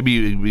Terry, maybe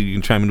you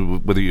can chime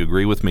in whether you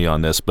agree with me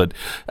on this, but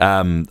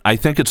I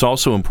think it's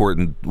also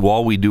important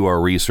while we do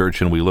our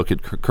research and we look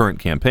at current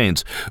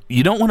campaigns,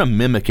 you don't want to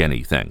mimic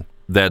anything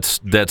that's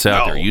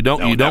out there. You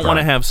don't want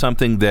to have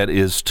something that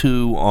is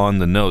too on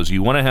the nose.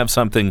 You want to have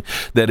something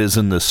that is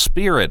in the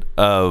spirit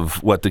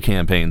of what the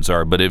campaigns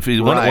are. But if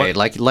you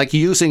like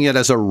using it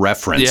as a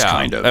reference,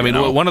 kind of. I mean,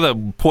 one of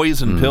the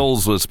poison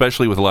pills,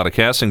 especially with a lot of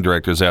casting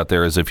directors out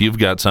there, is if you've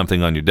got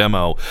something on your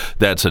demo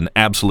that's an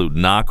absolute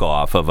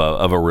knockoff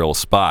of a real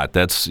spot.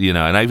 That's and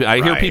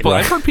I hear people.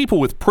 I've heard people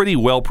with pretty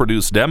well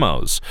produced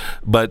demos,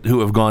 but who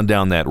have gone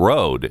down that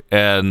road.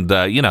 And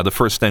the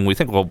first thing we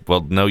think,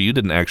 well, no, you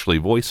didn't actually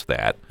voice that.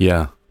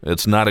 Yeah.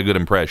 It's not a good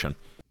impression.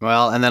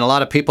 Well, and then a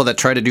lot of people that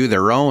try to do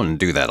their own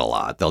do that a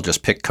lot. They'll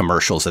just pick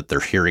commercials that they're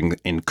hearing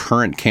in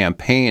current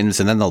campaigns,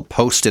 and then they'll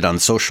post it on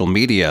social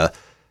media.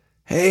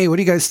 Hey, what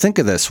do you guys think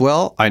of this?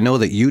 Well, I know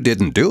that you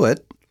didn't do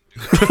it.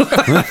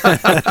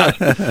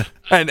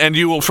 and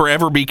you will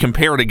forever be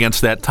compared against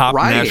that top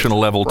national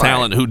level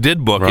talent who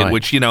did book it,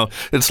 which,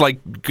 it's like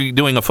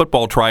doing a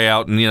football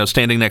tryout and,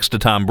 standing next to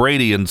Tom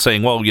Brady and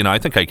saying, well, I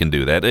think I can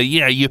do that.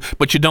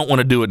 But you don't want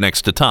to do it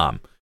next to Tom.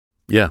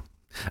 Yeah.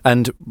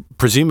 And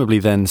presumably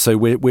then, so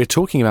we're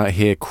talking about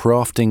here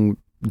crafting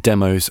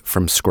demos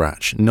from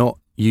scratch, not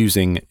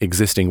using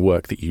existing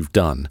work that you've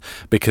done.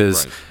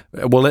 Because,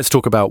 well, let's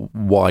talk about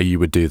why you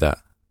would do that.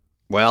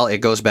 Well, it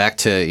goes back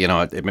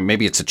to,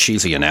 maybe it's a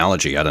cheesy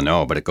analogy, I don't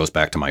know, but it goes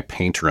back to my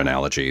painter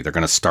analogy. They're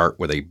going to start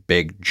with a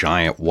big,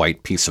 giant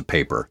white piece of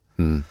paper.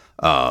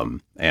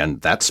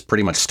 And that's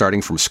pretty much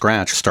starting from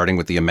scratch, starting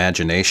with the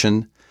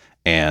imagination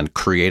and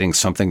creating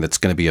something that's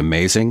going to be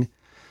amazing.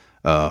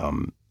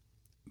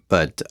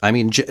 But I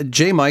mean,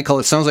 J. Michael,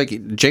 it sounds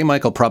like J.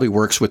 Michael probably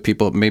works with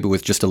people maybe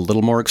with just a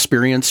little more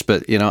experience.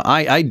 But,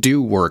 I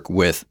do work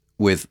with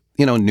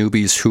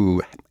newbies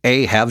who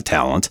A, have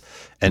talent,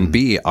 and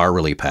B, are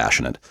really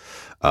passionate.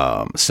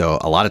 So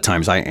a lot of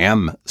times I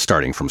am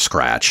starting from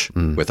scratch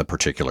with a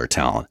particular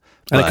talent.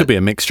 And it could be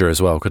a mixture as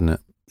well, couldn't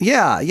it?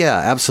 Yeah,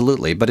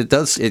 absolutely. But it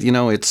does,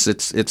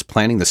 it's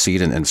planting the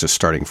seed and just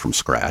starting from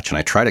scratch. And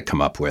I try to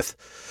come up with,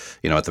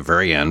 at the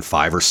very end,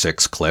 5 or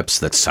 6 clips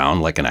that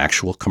sound like an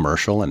actual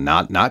commercial and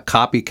not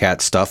copycat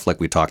stuff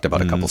like we talked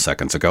about a couple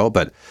seconds ago,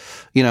 but,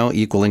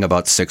 equaling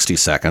about 60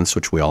 seconds,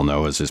 which we all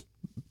know is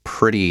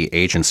pretty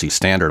agency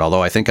standard.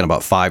 Although I think in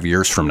about 5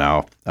 years from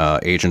now,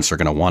 agents are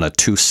going to want a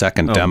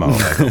 2-second demo.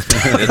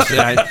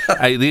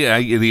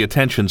 The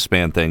attention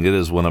span thing, it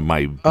is one of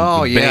my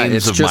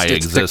banes of my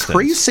existence. It's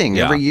decreasing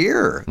every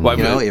year.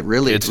 Well, it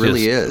really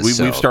is.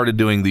 We've started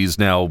doing these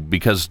now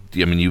because,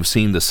 you've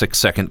seen the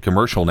 6-second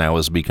commercial now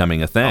is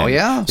becoming a thing. Oh,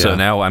 yeah. So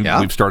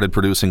now we've started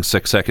producing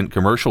 6-second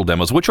commercial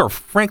demos, which are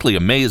frankly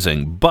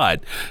amazing,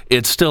 but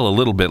it's still a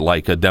little bit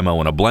like a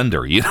demo in a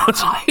blender.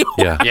 It's like,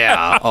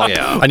 yeah. Oh,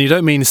 yeah. And you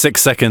don't mean mean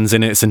 6 seconds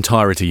in its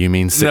entirety. You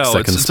mean 6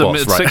 second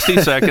spots, it's right?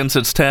 60 seconds.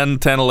 It's 10,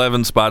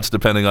 11 spots,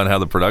 depending on how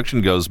the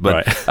production goes.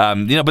 But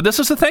but this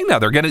is the thing now.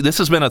 This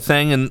has been a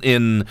thing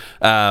in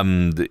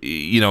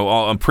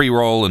on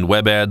pre-roll and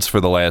web ads for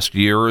the last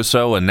year or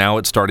so, and now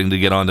it's starting to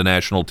get onto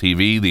national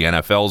TV. The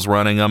NFL's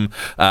running them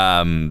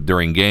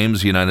during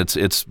games. And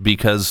it's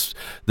because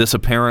this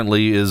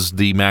apparently is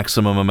the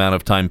maximum amount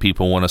of time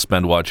people want to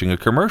spend watching a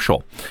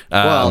commercial.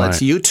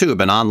 It's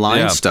YouTube and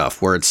online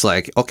stuff where it's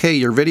like, okay,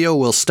 your video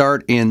will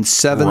start in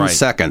 7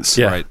 seconds.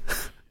 Yeah. Right.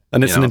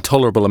 And it's an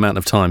intolerable amount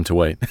of time to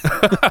wait.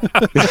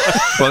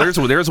 Well,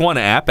 there's one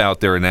app out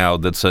there now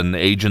that's an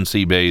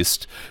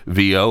agency-based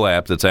VO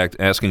app that's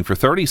asking for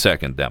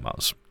 30-second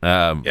demos.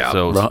 I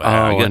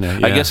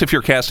guess if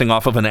you're casting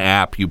off of an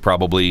app, you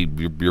probably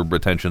your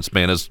attention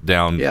span is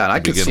down. Yeah, and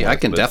I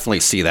can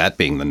definitely see that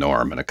being the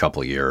norm in a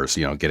couple of years.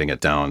 Getting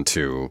it down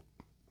to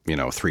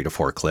 3 to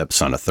 4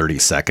 clips on a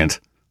 30-second.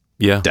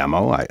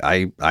 Demo.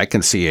 I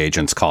can see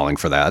agents calling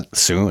for that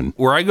soon.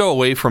 Where I go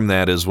away from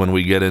that is when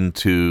we get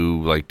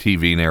into like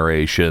TV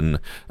narration,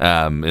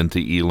 into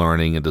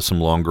e-learning, into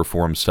some longer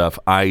form stuff.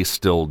 I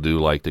still do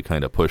like to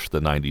kind of push the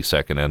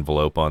 90-second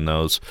envelope on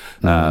those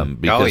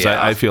because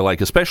I feel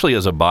like, especially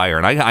as a buyer,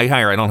 and I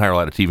don't hire a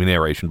lot of TV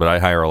narration, but I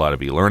hire a lot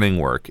of e-learning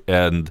work,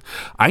 and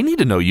I need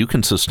to know you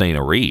can sustain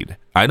a read.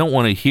 I don't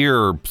want to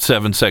hear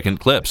 7-second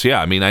clips.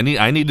 Yeah, I mean,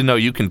 I need to know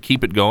you can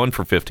keep it going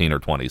for 15 or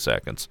 20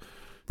 seconds.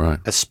 Right.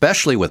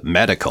 Especially with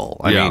medical.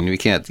 I mean, you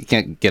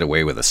can't get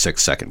away with a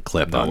 6-second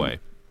clip on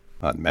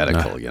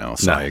medical,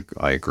 so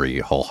I agree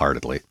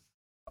wholeheartedly.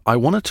 I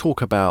want to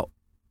talk about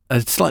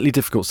a slightly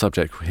difficult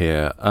subject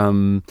here.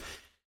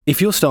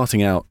 If you're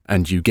starting out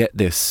and you get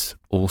this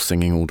all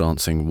singing, all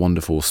dancing,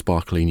 wonderful,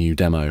 sparkly new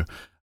demo,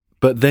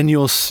 but then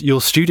your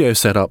studio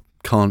setup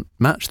can't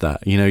match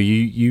that.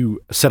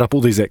 You set up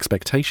all these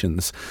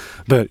expectations,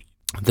 but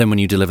then when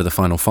you deliver the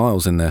final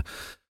files in there,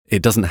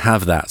 it doesn't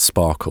have that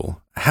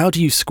sparkle. How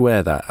do you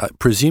square that?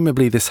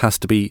 Presumably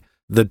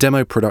the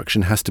demo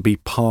production has to be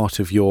part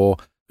of your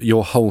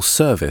whole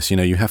service.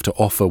 You have to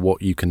offer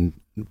what you can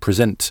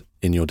present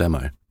in your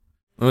demo.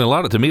 I mean, a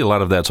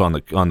lot of that's on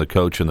the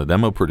coach and the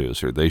demo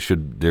producer.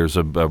 There's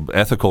a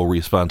ethical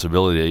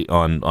responsibility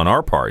on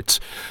our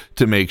parts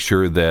to make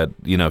sure that,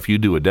 if you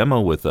do a demo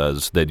with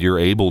us, that you're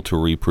able to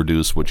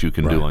reproduce what you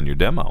can do on your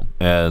demo.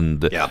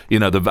 And,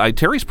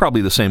 Terry's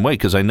probably the same way,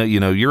 because I know,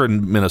 you're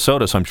in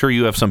Minnesota, so I'm sure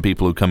you have some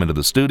people who come into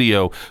the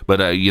studio, but,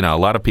 a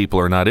lot of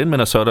people are not in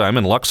Minnesota. I'm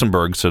in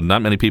Luxembourg, so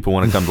not many people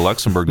want to come to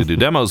Luxembourg to do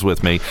demos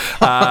with me.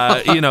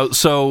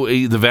 So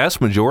the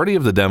vast majority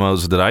of the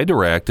demos that I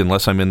direct,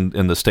 unless I'm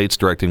in the States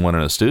directing one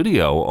in a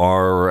studio,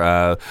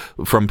 are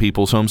from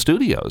people's home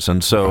studios.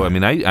 And so, I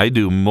mean, I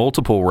do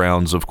multiple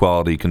rounds of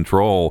quality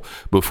control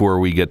before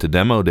we get to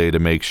demo day to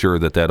make sure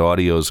that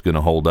audio is going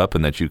to hold up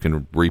and that you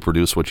can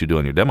reproduce what you do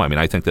in your demo. I mean,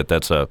 I think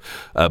that's a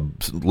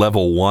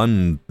level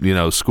 1,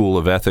 school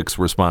of ethics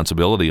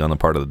responsibility on the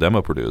part of the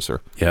demo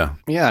producer. Yeah.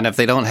 Yeah, and if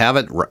they don't have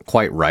it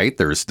quite right,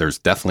 there's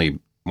definitely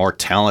more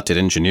talented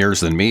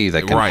engineers than me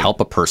that can help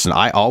a person.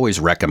 I always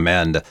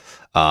recommend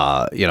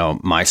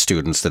my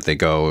students that they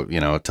go,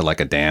 to like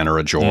a Dan or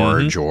a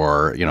George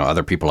or,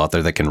 other people out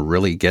there that can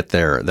really get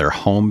their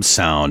home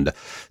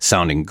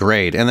sounding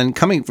great. And then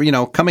coming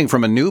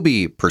from a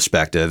newbie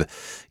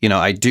perspective,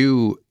 I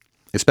do,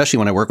 especially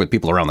when I work with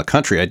people around the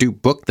country, I do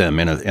book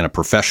them in a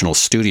professional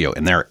studio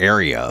in their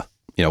area.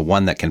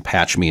 One that can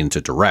patch me into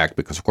direct,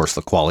 because of course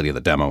the quality of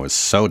the demo is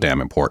so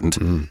damn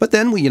important. But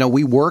then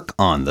we work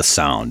on the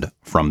sound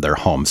from their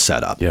home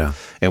setup. Yeah.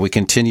 And we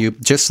continue,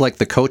 just like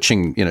the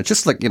coaching,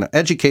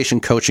 education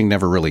coaching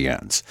never really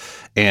ends.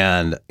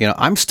 And,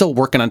 I'm still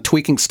working on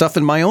tweaking stuff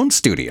in my own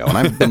studio. And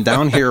I've been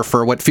down here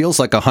for what feels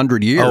like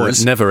 100 years. Oh,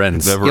 it never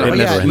ends. It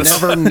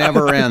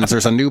never ends.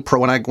 There's a new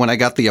when I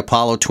got the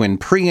Apollo Twin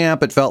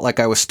preamp, it felt like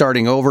I was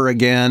starting over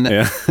again.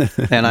 Yeah.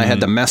 And I had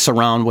to mess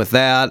around with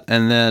that.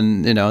 And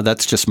then,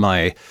 that's just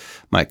my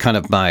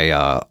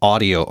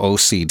audio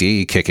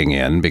OCD kicking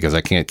in, because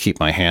I can't keep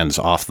my hands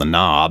off the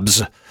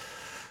knobs.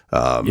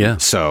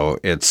 So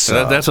it's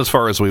that's as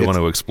far as we want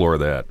to explore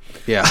that.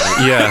 Yeah.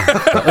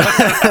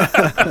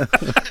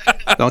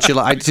 Don't you?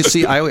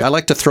 I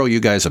like to throw you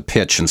guys a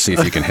pitch and see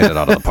if you can hit it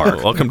out of the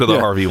park. Welcome to the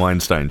Harvey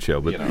Weinstein show.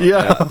 But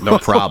no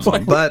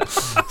problem. But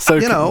so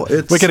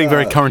we're getting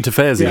very current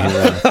affairs here.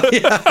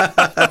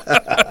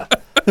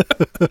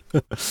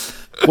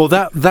 Well,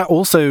 that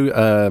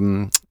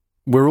also.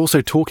 We're also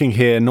talking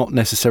here not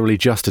necessarily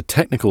just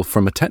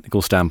from a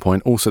technical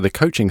standpoint, also the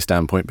coaching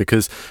standpoint,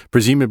 because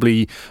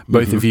presumably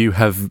both of you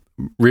have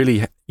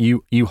really,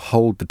 you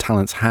hold the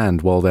talent's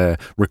hand while they're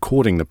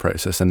recording the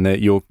process, and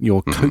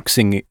you're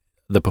coaxing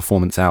the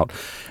performance out,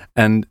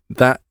 and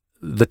that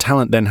the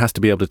talent then has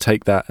to be able to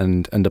take that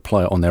and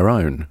apply it on their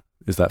own.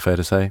 Is that fair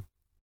to say?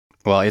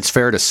 Well, it's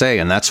fair to say,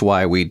 and that's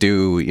why we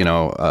do,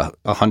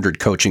 100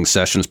 coaching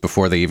sessions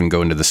before they even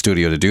go into the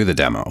studio to do the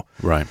demo.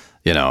 Right.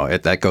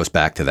 That goes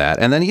back to that.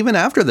 And then even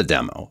after the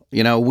demo,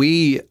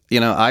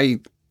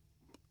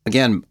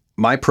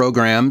 my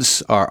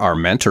programs are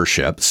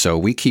mentorship. So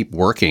we keep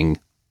working,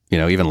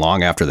 even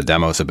long after the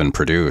demos have been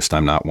produced,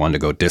 I'm not one to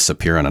go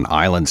disappear on an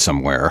island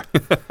somewhere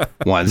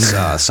once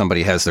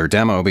somebody has their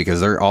demo,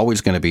 because they're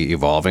always going to be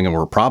evolving, and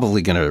we're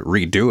probably going to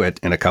redo it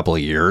in a couple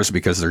of years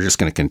because they're just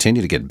going to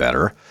continue to get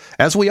better,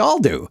 as we all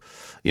do.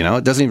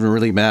 It doesn't even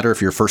really matter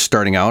if you're first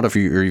starting out, if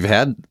you've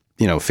had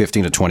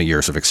 15 to 20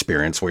 years of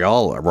experience. We're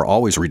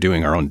always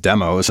redoing our own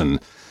demos and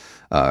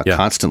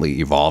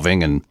constantly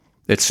evolving, and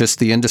it's just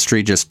the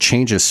industry just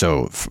changes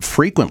so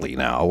frequently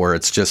now, where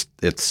it's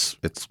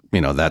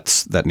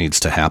that needs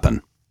to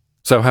happen.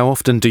 So how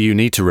often do you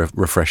need to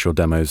refresh your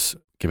demos,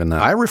 given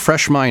that? I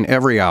refresh mine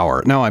every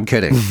hour. No, I'm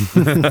kidding.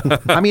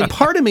 I mean,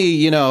 part of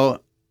me, and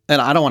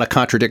I don't want to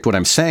contradict what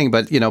I'm saying,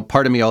 but,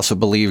 part of me also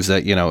believes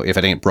that, if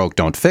it ain't broke,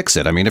 don't fix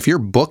it. I mean, if you're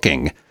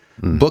booking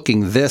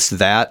this,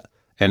 that,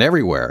 and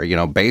everywhere,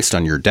 based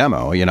on your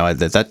demo,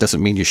 that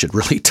doesn't mean you should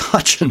really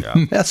touch and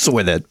mess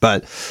with it.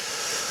 But,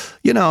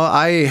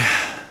 I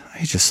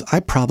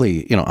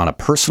probably, on a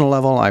personal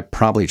level, I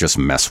probably just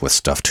mess with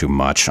stuff too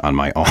much on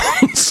my own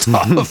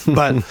stuff.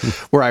 But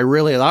where I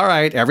really, all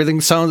right,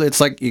 everything sounds, it's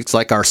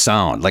like our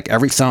sound, like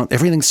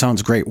everything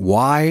sounds great.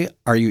 Why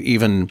do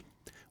you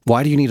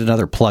need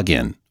another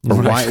plug-in? Or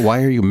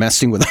why are you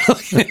messing with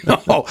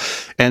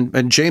it?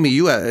 And Jamie, J.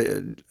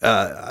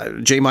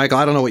 Michael,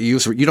 I don't know what you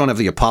use. You don't have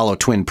the Apollo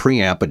Twin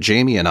preamp, but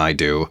Jamie and I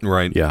do.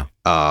 Right. Yeah.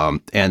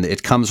 And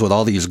it comes with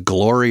all these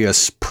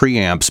glorious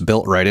preamps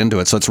built right into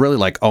it. So it's really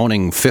like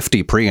owning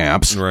 50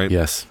 preamps. Right.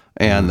 Yes.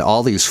 And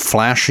all these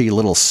flashy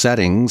little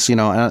settings,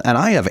 and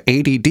I have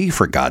ADD,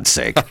 for God's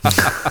sake.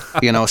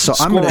 So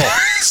I'm going to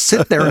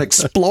sit there and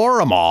explore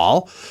them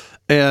all.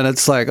 And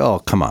it's like, oh,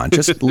 come on,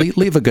 just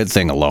leave a good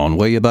thing alone,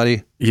 will you,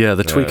 buddy? Yeah,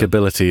 the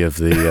tweakability of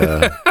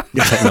the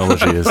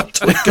technology is.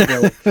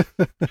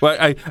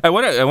 Well, I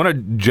want to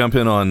jump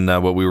in on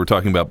what we were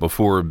talking about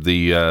before,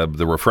 the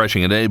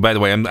refreshing. And by the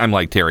way, I'm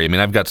like Terry. I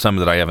mean, I've got some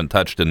that I haven't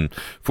touched in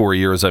 4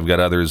 years. I've got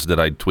others that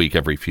I tweak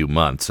every few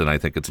months, and I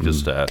think it's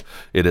just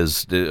it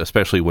is,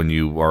 especially when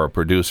you are a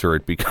producer,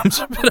 it becomes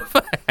a bit of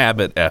a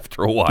habit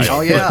after a while. Oh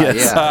yeah,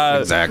 yeah,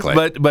 exactly.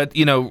 But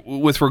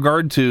with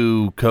regard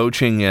to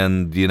coaching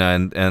and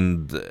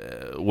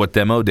what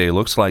demo day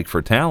looks like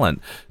for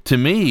talent, to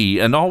me,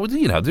 and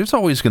there's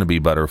always going to be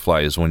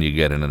butterflies when you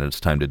get in and it's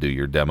time to do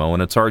your demo,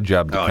 and it's our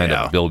job to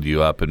of build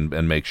you up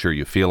and make sure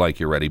you feel like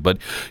you're ready. But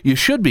you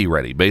should be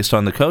ready based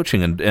on the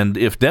coaching, and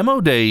if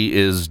demo day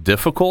is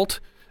difficult,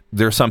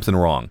 there's something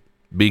wrong,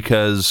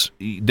 because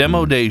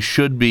demo day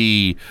should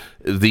be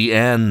the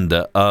end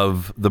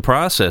of the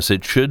process.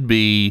 It should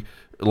be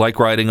like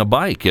riding a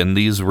bike, and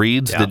these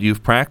reads that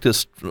you've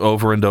practiced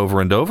over and over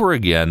and over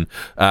again,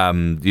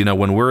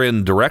 when we're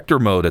in director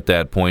mode at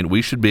that point,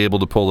 we should be able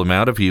to pull them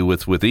out of you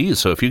with ease.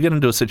 So if you get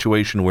into a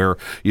situation where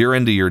you're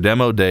into your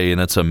demo day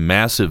and it's a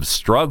massive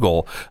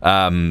struggle,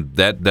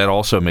 that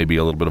also may be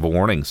a little bit of a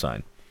warning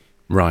sign.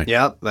 Right.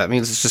 Yeah, that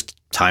means it's just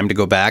time to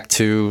go back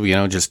to,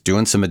 just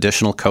doing some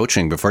additional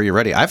coaching before you're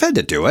ready. I've had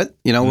to do it,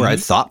 where I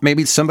thought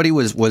maybe somebody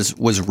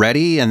was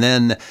ready, and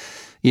then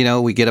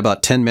we get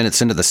about 10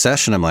 minutes into the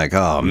session. I'm like,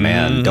 oh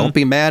man, don't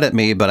be mad at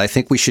me, but I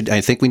think we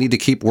need to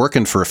keep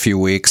working for a few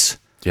weeks.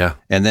 Yeah.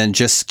 And then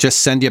just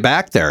send you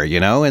back there,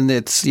 and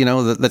it's,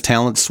 the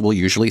talents will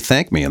usually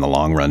thank me in the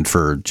long run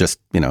for just,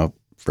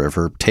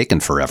 for taking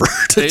forever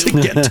to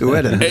get to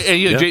it. And,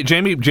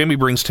 Jamie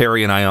brings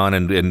Terry and I on,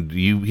 and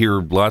you hear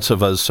lots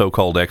of us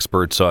so-called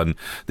experts on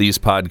these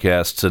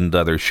podcasts and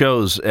other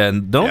shows,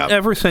 and don't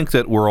ever think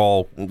that we're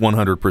all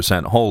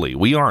 100% holy.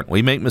 We aren't.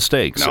 We make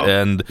mistakes. No.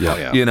 And,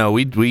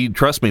 we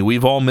trust me,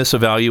 we've all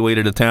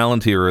misevaluated a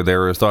talent here or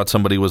there, or thought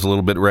somebody was a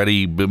little bit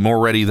more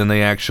ready than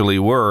they actually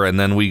were, and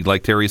then we,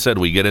 like Terry said,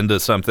 we get into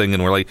something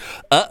and we're like,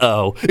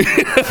 uh-oh.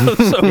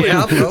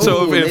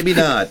 Maybe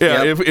not.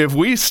 Yeah, if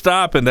we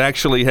stop and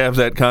actually have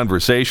that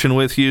conversation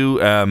with you,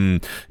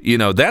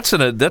 that's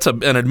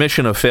an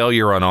admission of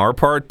failure on our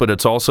part, but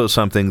it's also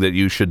something that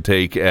you should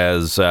take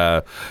as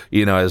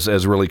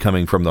as really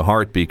coming from the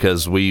heart,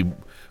 because we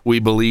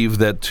believe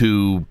that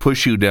to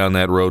push you down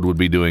that road would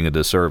be doing a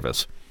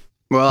disservice.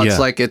 Well,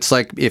 it's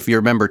like if you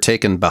remember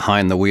taking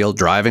behind the wheel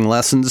driving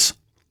lessons,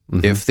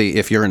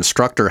 if your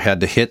instructor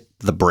had to hit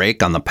the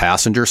brake on the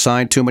passenger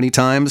side too many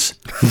times,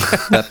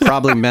 that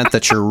probably meant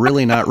that you're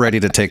really not ready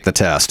to take the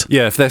test.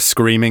 Yeah, if they're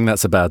screaming,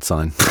 that's a bad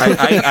sign.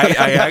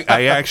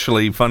 I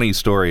actually, funny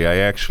story, I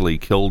actually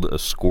killed a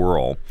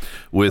squirrel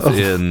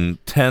within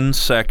 10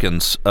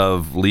 seconds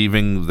of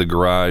leaving the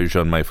garage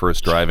on my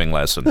first driving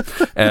lesson.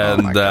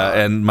 And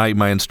and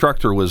my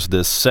instructor was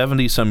this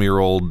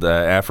 70-some-year-old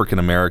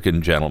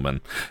African-American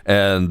gentleman,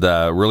 and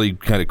really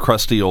kind of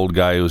crusty old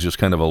guy who was just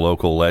kind of a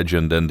local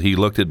legend. And he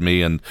looked at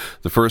me, and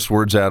the first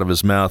words out of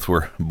his mouth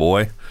were,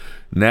 "Boy,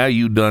 now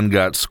you done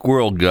got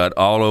squirrel gut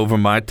all over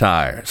my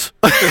tires."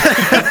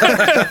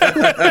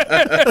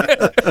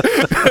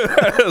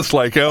 It's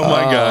like, oh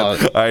my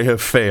God, I have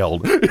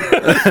failed.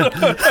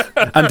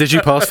 And did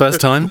you pass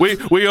first time?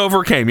 We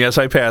overcame. Yes,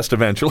 I passed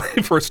eventually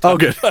first time. Oh,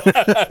 good.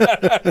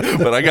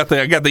 But I got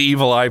the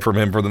evil eye from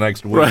him for the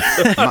next week.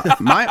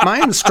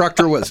 My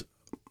instructor was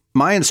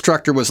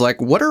like,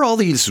 "What are all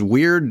these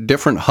weird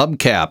different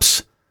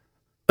hubcaps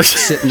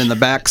sitting in the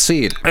back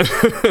seat.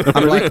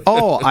 I'm like,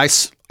 oh, I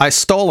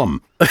stole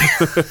them.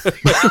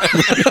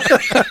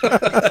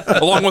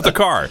 Along with the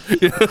car.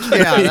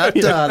 Yeah,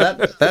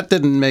 that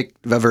didn't make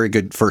a very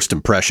good first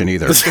impression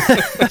either.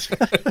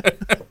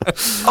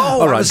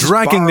 All right,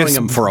 dragging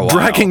them for a while.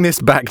 Dragging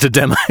this back to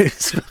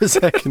demos for a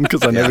second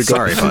because I know we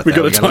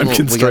got a time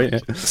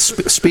constraint.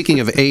 Speaking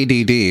of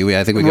ADD,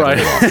 I think we got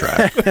a little off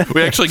track.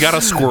 We actually got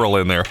a squirrel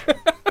in there.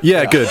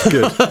 Yeah, good.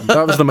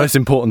 That was the most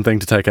important thing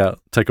to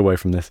take away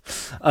from this.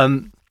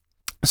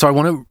 So I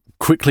want to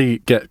quickly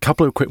get a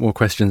couple of more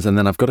questions, and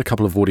then I've got a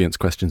couple of audience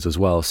questions as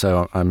well.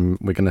 So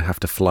we're going to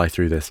have to fly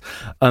through this.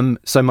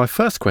 So my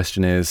first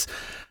question is,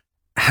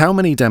 how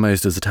many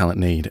demos does a talent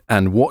need,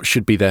 and what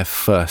should be their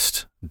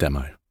first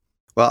demo?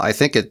 Well, I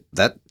think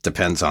that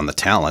depends on the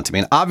talent. I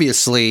mean,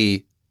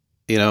 obviously,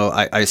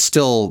 I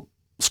still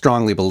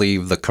strongly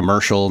believe the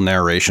commercial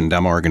narration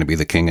demo are going to be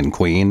the king and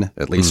queen,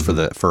 at least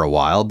for a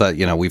while. But,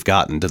 we've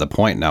gotten to the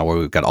point now where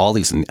we've got all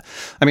these.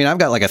 I mean, I've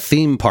got like a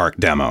theme park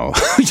demo,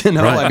 Right.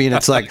 I mean,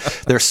 it's like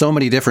there's so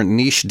many different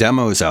niche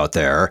demos out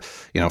there,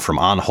 from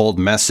on-hold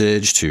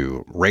message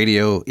to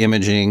radio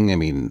imaging. I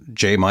mean,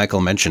 Jay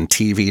Michael mentioned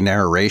TV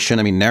narration.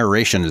 I mean,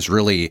 narration is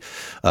really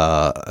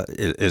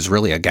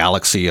a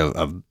galaxy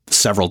of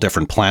several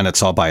different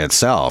planets all by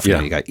itself.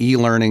 You got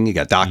e-learning, you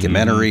got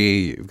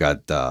documentary, you've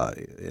got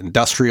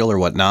industrial or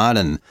whatnot,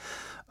 and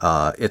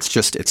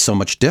it's so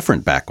much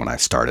different. Back when I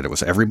started, it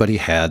was everybody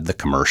had the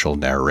commercial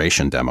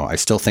narration demo. I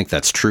still think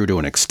that's true to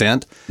an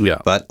extent,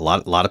 but a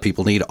lot of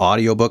people need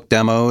audiobook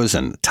demos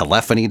and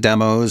telephony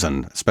demos,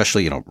 and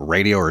especially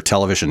radio or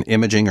television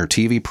imaging or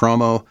TV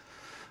promo.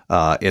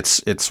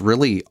 It's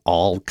really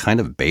all kind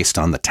of based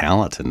on the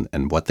talent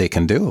and what they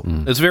can do.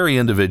 It's very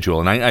individual,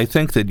 and I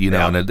think that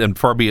and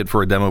far be it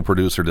for a demo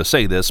producer to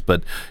say this,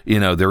 but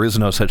there is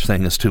no such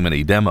thing as too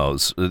many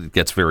demos. It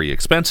gets very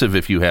expensive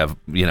if you have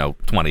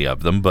 20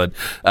 of them, but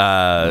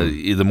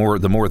the more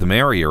the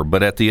merrier.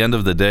 But at the end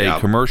of the day,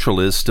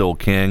 commercial is still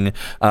king.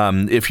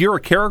 If you're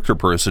a character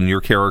person, your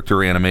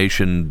character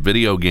animation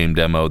video game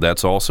demo,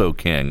 that's also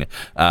king.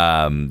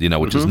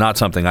 Which is not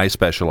something I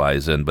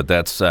specialize in, but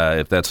that's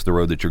if that's the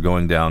road that you're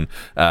going down,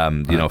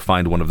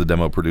 find one of the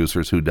demo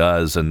producers who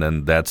does, and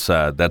then that's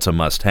a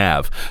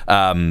must-have.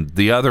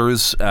 The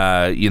others,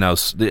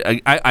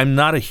 I'm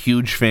not a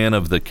huge fan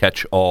of the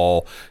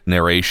catch-all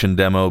narration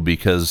demo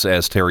because,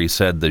 as Terry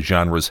said, the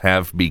genres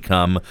have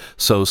become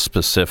so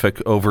specific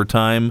over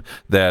time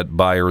that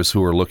buyers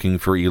who are looking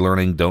for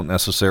e-learning don't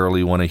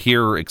necessarily want to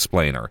hear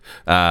explainer,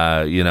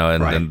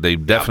 and they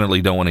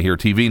definitely don't want to hear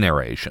TV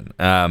narration.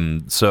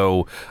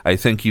 So I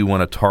think you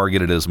want to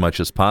target it as much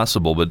as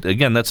possible. But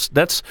again,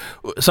 that's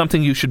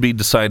something you should be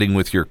deciding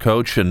with your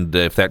coach, and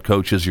if that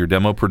coach is your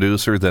demo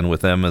producer, then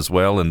with them as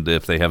well, and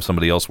if they have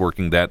somebody else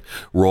working that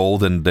role,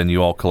 then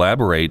you all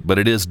collaborate. But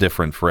it is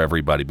different for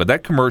everybody. But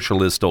that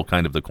commercial is still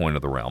kind of the coin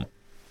of the realm.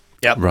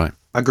 Yep. Right.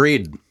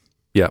 Agreed.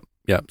 Yep.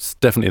 It's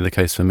definitely the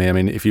case for me. I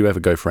mean, if you ever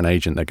go for an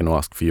agent, they're going to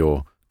ask for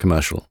your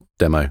commercial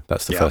demo.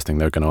 That's the first thing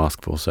they're going to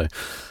ask for. So,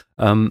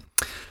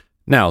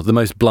 now, the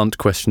most blunt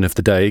question of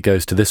the day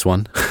goes to this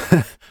one.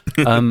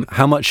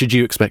 How much should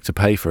you expect to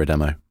pay for a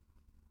demo?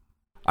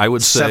 I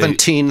would say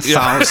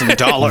 $17,000.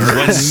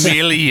 $1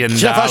 million.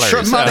 Give us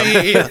your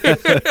money.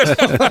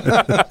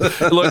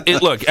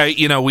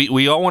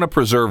 We all want to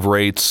preserve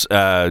rates,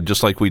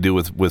 just like we do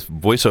with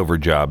voiceover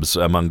jobs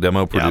among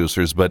demo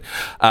producers. But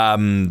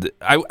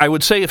I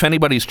would say if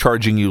anybody's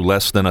charging you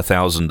less than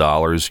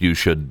 $1,000,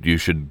 you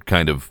should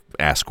kind of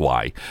ask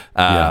why.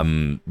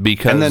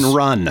 Because and then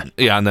run.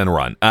 Yeah, and then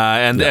run.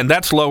 And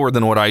that's lower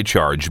than what I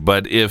charge.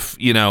 But if,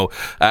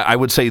 I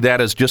would say that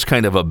is just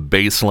kind of a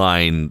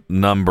baseline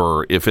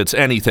number. If it's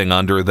anything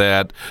under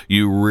that,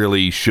 you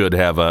really should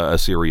have a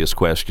serious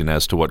question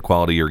as to what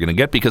quality you're going to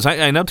get. Because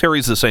I know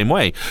Terry's the same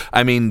way.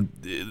 I mean,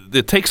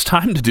 it takes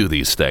time to do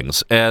these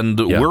things. And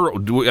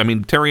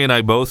Terry and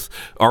I both,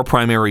 our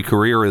primary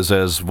career is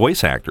as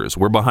voice actors.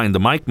 We're behind the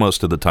mic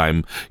most of the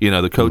time.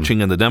 The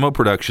coaching and the demo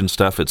production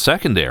stuff, it's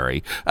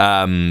secondary.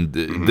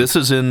 This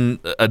is in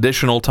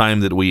additional time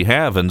that we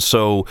have, and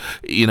so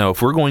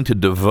if we're going to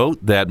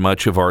devote that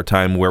much of our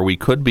time where we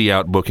could be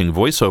out booking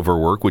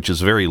voiceover work, which is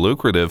very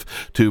lucrative,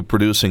 to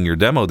producing your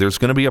demo, there's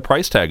going to be a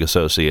price tag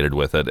associated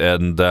with it.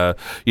 And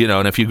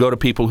and if you go to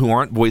people who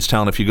aren't voice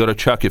talent, if you go to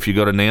Chuck, if you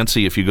go to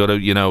Nancy, if you go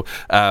to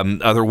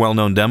other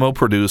well-known demo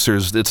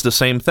producers, it's the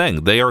same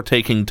thing. They are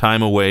taking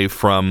time away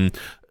from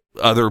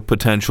other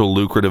potential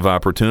lucrative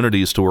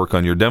opportunities to work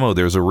on your demo.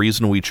 There's a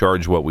reason we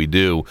charge what we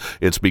do.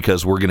 It's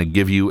because we're going to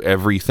give you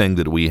everything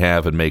that we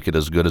have and make it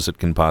as good as it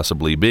can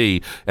possibly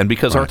be, and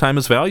because our time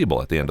is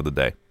valuable at the end of the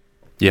day.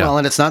 Yeah. Well,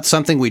 and it's not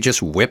something we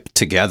just whip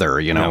together.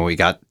 We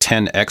got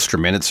 10 extra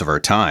minutes of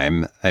our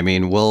time. I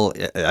mean,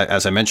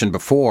 as I mentioned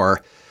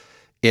before,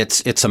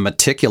 it's a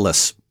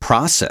meticulous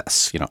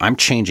process. I'm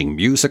changing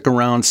music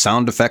around,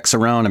 sound effects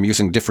around. I'm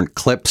using different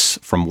clips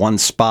from one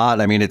spot.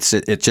 I mean, it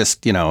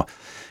just,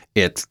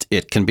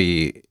 it can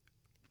be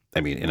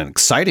in an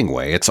exciting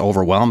way, it's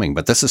overwhelming,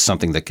 but this is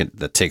something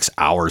that takes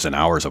hours and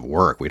hours of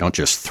work. We don't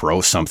just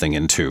throw something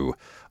into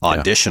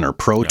Audition or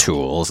Pro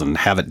Tools and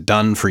have it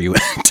done for you in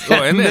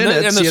 10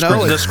 minutes. And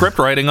the script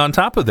writing on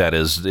top of that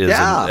is an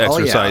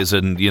exercise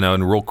in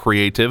real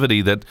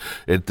creativity that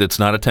it's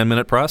not a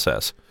 10-minute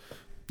process.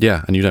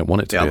 Yeah, and you don't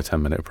want it to be a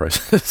 10-minute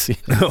process.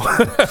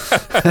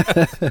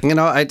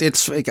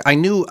 I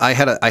knew I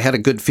had a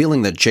good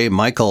feeling that J.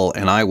 Michael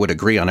and I would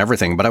agree on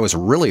everything, but I was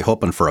really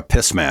hoping for a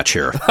piss match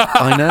here.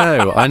 I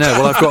know.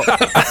 Well, I've got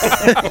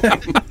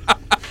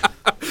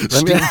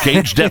Steel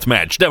Cage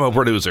Deathmatch, demo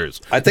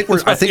producers. I think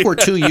we're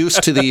too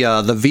used to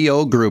the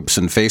VO groups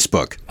in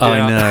Facebook.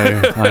 I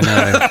know.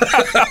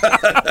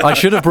 I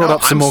should have brought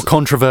up some more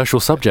concontroversial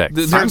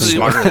subjects. I'm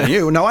smarter than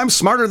you. No, I'm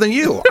smarter than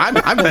you.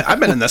 I've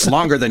been in this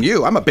longer than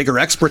you. I'm a bigger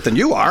expert than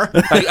you are.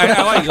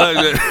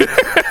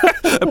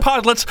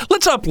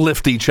 Let's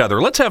uplift each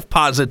other. Let's have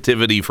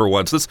positivity for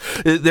once.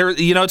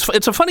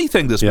 It's a funny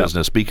thing, this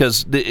business,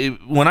 because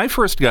when I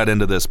first got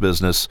into this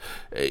business,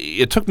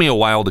 it took me a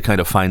while to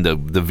kind of find the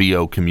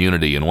VO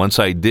community, and once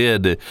I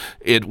did,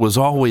 it was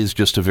always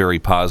just a very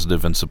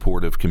positive and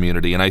supportive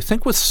community. And I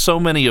think with so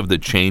many of the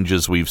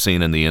changes we've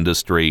seen in the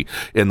industry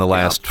in the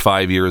last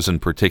 5 years in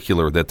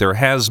particular, that there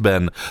has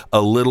been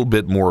a little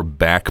bit more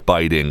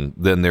backbiting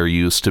than there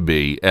used to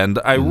be. And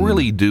I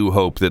really do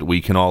hope that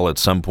we can all at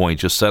some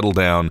point just settle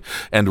down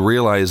and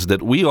realize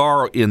that we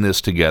are in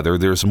this together.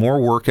 There's more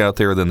work out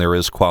there than there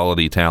is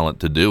quality talent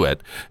to do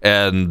it.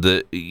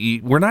 And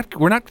we're not,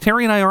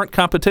 Terry and I aren't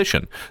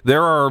competition.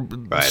 There are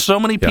so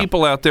many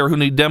people out there who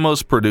need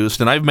demos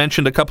produced, and I've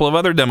mentioned a couple of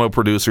other demo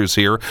producers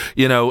here.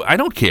 I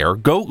don't care.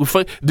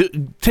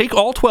 Take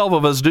all 12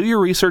 of us, do your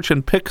research,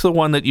 and pick the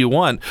one that you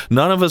want.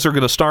 None of us are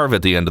going to starve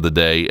at the end of the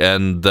day,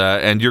 and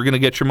you're going to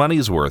get your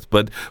money's worth.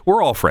 But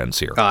we're all friends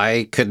here.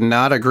 I could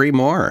not agree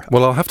more.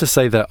 Well, I'll have to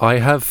say that I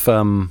have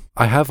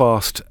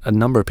asked a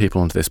number of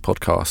people onto this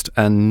podcast,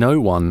 and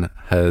no one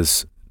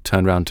has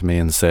turned around to me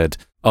and said,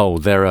 "Oh,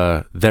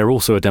 they're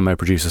also a demo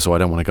producer, so I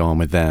don't want to go on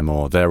with them,"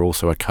 or "They're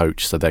also a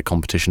coach, so they're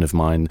competition of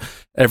mine."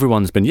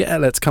 Everyone's been, "Yeah,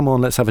 let's come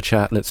on, let's have a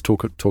chat, let's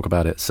talk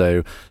about it."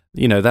 So,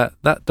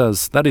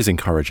 that is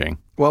encouraging.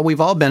 Well,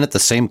 we've all been at the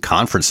same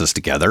conferences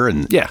together,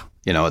 and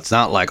it's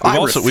not like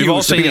we've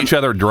all seen each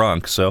other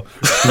drunk. So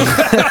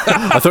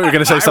I thought you were going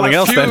to say something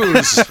else. Then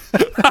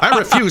I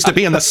refuse to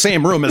be in the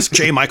same room as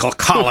J. Michael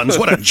Collins.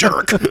 What a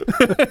jerk!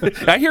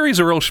 I hear he's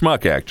a real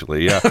schmuck,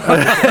 actually. Yeah.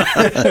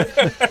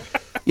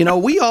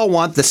 We all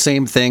want the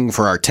same thing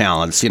for our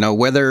talents,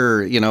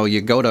 whether,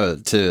 you go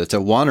to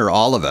one or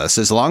all of us,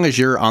 as long as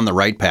you're on the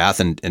right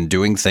path and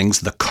doing things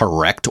the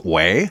correct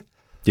way.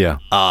 Yeah.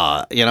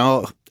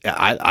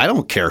 I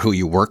don't care who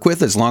you work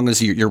with, as long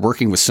as you're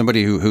working with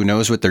somebody who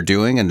knows what they're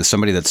doing, and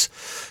somebody that's,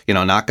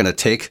 not going to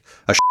take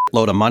a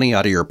load of money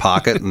out of your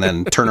pocket and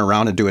then turn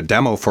around and do a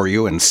demo for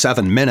you in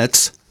 7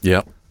 minutes.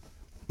 Yep.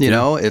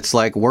 It's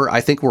like I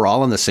think we're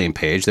all on the same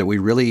page that we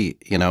really,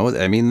 we don't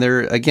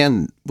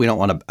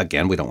want to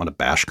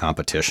bash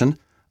competition.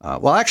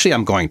 Well, actually,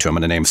 I'm going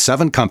to name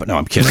 7 companies. No,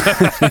 I'm kidding.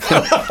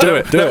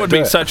 That would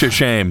be such a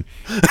shame.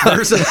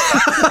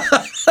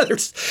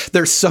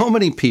 There's so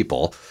many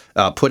people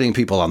putting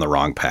people on the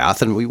wrong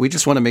path, and we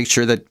just want to make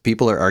sure that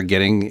people are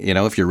getting,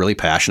 if you're really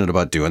passionate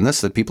about doing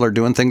this, that people are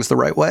doing things the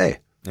right way.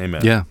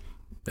 Amen. Yeah.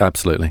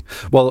 Absolutely.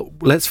 Well,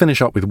 let's finish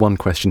up with one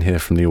question here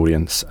from the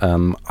audience.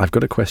 I've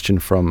got a question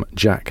from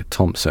Jack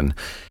Thompson.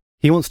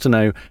 He wants to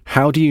know,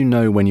 how do you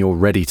know when you're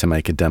ready to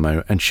make a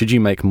demo, and should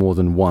you make more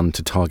than one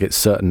to target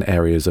certain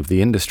areas of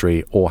the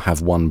industry, or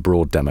have one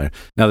broad demo?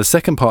 Now, the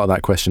second part of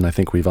that question I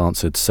think we've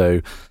answered, so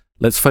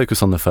let's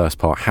focus on the first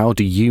part. How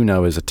do you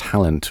know as a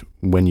talent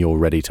when you're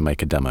ready to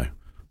make a demo?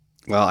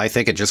 Well, I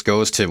think it just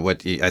goes to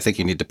I think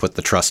you need to put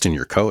the trust in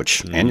your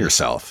coach and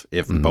yourself.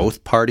 If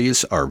both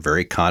parties are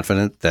very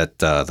confident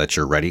that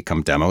you're ready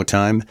come demo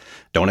time,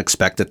 don't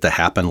expect it to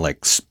happen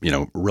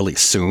really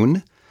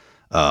soon.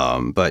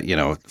 But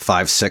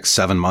 5, 6,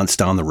 7 months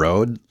down the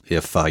road,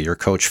 if your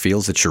coach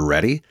feels that you're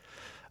ready,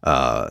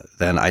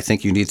 then I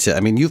think you need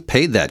to. You've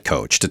paid that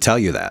coach to tell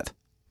you that,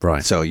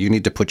 right? So you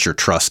need to put your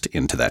trust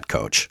into that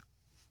coach.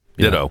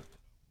 Ditto.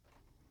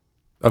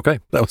 Okay,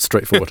 that was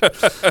straightforward.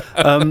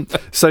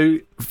 So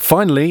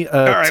finally,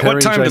 all right, Terry,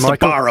 what time J. does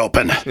Michael, the bar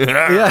open?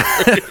 Yeah,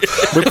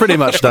 we're pretty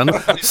much done.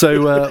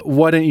 So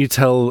why don't you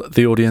tell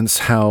the audience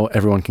how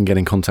everyone can get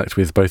in contact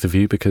with both of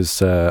you,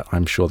 because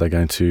I'm sure they're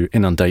going to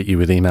inundate you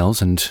with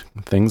emails and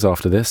things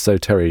after this. So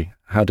Terry,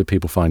 how do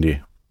people find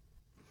you?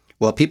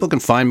 Well, people can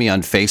find me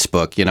on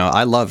Facebook.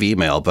 I love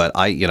email, but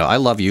I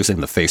love using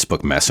the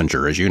Facebook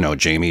Messenger. As you know,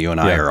 Jamie, you and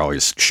I are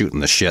always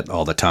shooting the shit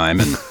all the time,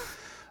 and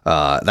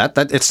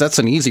that's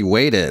an easy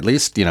way to at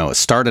least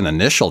start an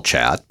initial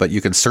chat. But you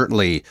can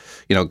certainly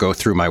go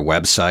through my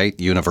website,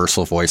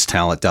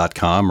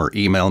 universalvoicetalent.com, or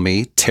email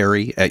me,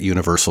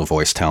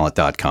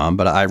 terry@universalvoicetalent.com.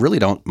 But I really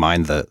don't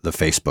mind the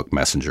Facebook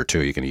Messenger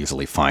too. You can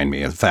easily find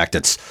me. In fact, I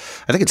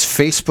think it's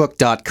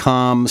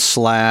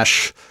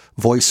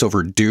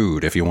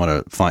facebook.com/voiceoverdude. If you want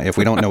to find, if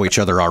we don't know each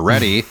other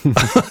already,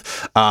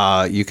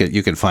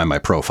 you can find my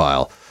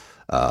profile.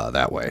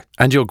 that way.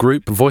 And your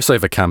group,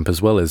 Voiceover Camp,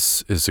 as well,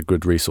 is a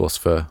good resource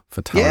for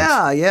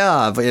talent.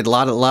 Yeah. A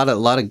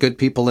lot of good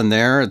people in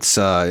there. It's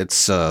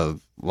a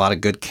lot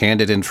of good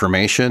candid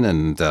information,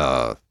 and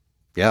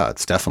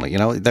it's definitely,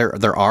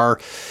 there are.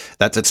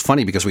 It's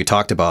funny because we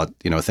talked about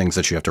things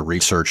that you have to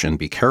research and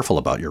be careful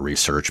about your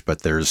research,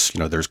 but there's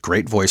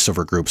great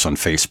voiceover groups on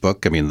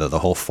Facebook. I mean, the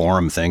whole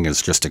forum thing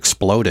has just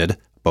exploded,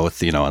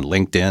 both on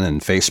LinkedIn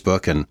and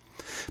Facebook,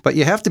 but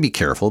you have to be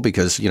careful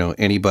because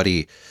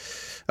anybody.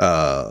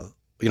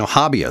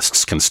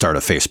 Hobbyists can start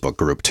a Facebook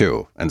group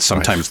too. And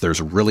sometimes there's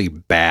really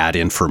bad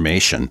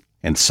information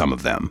in some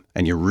of them.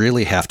 And you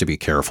really have to be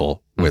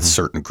careful with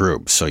certain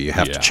groups. So you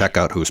have to check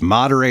out who's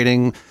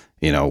moderating,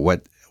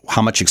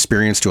 how much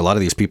experience do a lot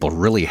of these people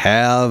really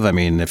have? I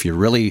mean, if you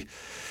really,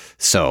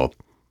 stick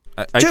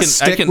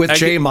with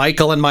J.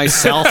 Michael and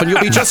myself, and you'll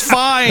be just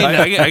fine.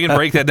 I can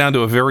break that down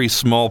to a very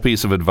small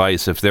piece of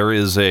advice. If there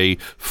is a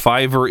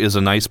Fiverr is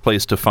a nice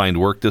place to find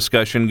work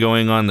discussion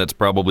going on, that's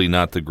probably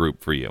not the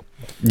group for you.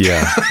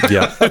 Yeah.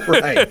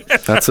 Right.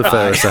 That's a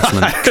fair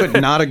assessment. I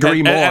could not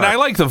agree more. And I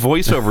like the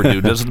voiceover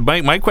dude.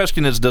 My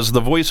question is, does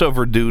the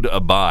voiceover dude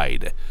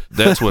abide?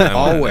 That's what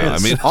I want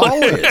to know.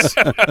 Always.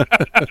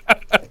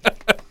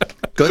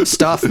 Good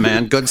stuff,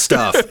 man. Good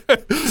stuff.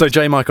 So,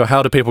 J. Michael,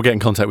 how do people get in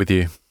contact with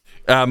you?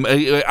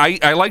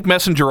 I like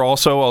Messenger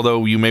also,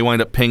 although you may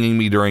wind up pinging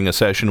me during a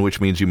session, which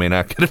means you may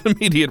not get an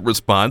immediate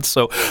response.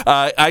 So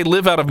I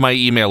live out of my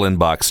email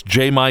inbox.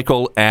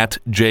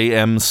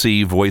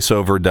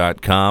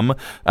 jmichael@jmcvoiceover.com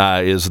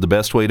is the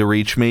best way to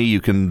reach me. You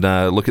can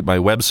look at my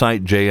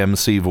website,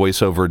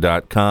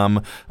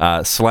 jmcvoiceover.com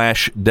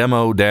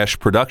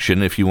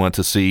 /demo-production if you want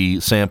to see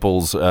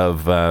samples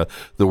of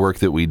the work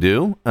that we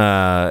do.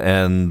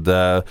 And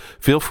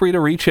feel free to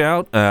reach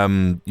out.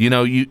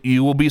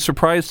 You will be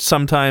surprised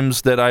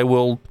sometimes that I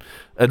will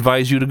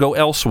advise you to go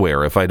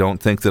elsewhere if I don't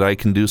think that I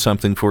can do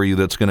something for you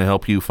that's going to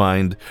help you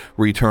find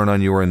return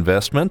on your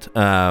investment.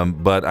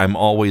 But I'm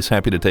always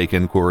happy to take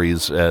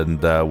inquiries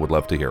and would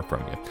love to hear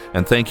from you.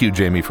 And thank you,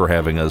 Jamie, for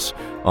having us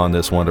on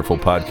this wonderful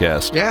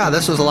podcast. Yeah,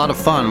 this was a lot of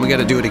fun. We got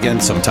to do it again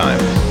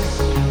sometime.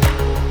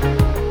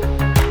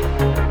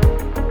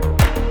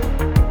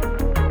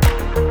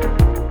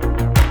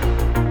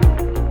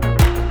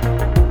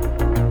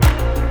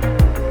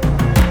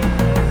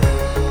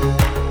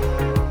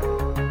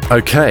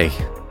 Okay,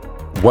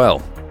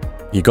 well,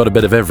 you got a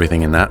bit of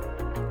everything in that.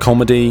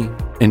 Comedy,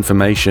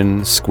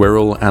 information,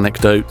 squirrel,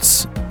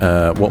 anecdotes.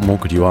 What more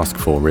could you ask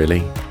for,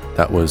 really?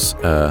 That was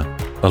a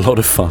lot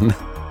of fun.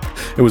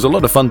 It was a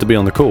lot of fun to be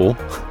on the call.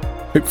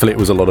 Hopefully it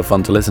was a lot of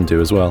fun to listen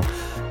to as well.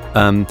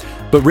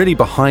 But really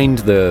behind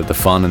the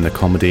fun and the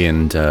comedy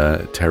and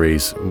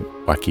Terry's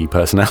wacky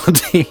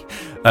personality,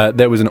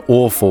 there was an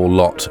awful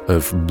lot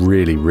of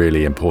really,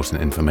 really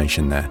important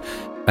information there.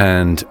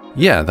 And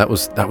yeah, that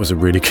was a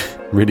really,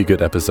 really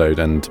good episode.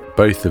 And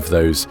both of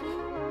those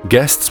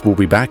guests will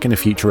be back in a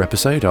future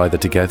episode, either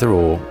together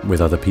or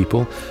with other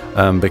people,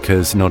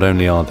 because not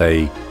only are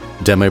they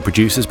demo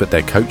producers, but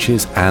they're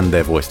coaches and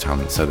they're voice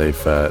talent. So they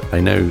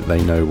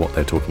know what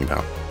they're talking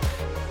about.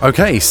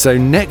 Okay, so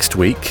next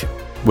week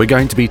we're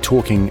going to be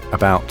talking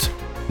about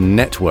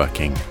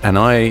networking, and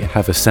I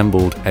have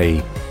assembled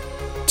a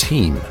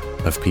team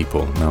of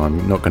people. Now,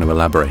 I'm not going to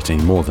elaborate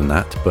any more than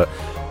that, but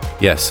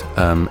yes,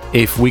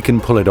 if we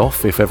can pull it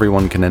off, if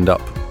everyone can end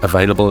up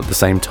available at the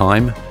same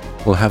time,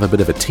 we'll have a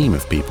bit of a team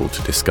of people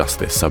to discuss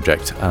this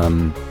subject,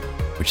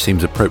 which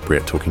seems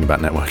appropriate talking about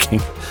networking,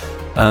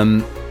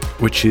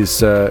 which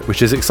is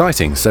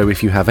exciting. So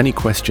if you have any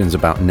questions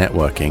about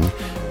networking,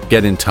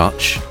 get in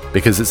touch,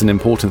 because it's an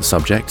important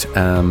subject.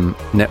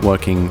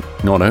 Networking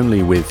not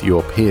only with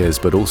your peers,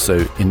 but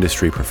also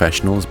industry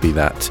professionals, be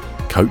that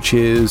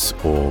coaches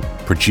or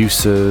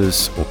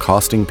producers or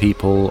casting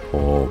people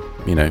or,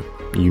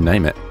 you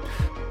name it.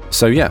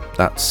 So yeah,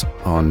 that's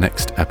our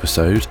next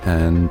episode,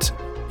 and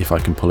if I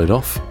can pull it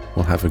off,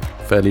 we'll have a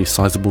fairly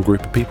sizable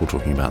group of people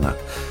talking about that.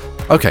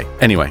 Okay,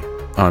 anyway,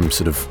 I'm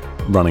sort of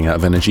running out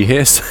of energy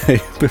here, so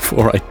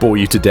before I bore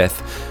you to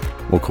death,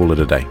 we'll call it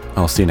a day.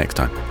 I'll see you next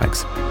time.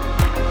 Thanks.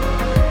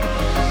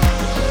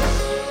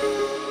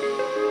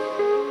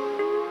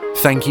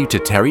 Thank you to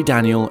Terry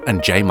Daniel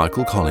and J.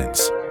 Michael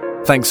Collins.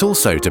 Thanks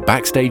also to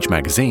Backstage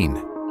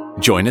Magazine.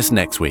 Join us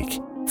next week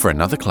for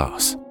another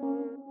class.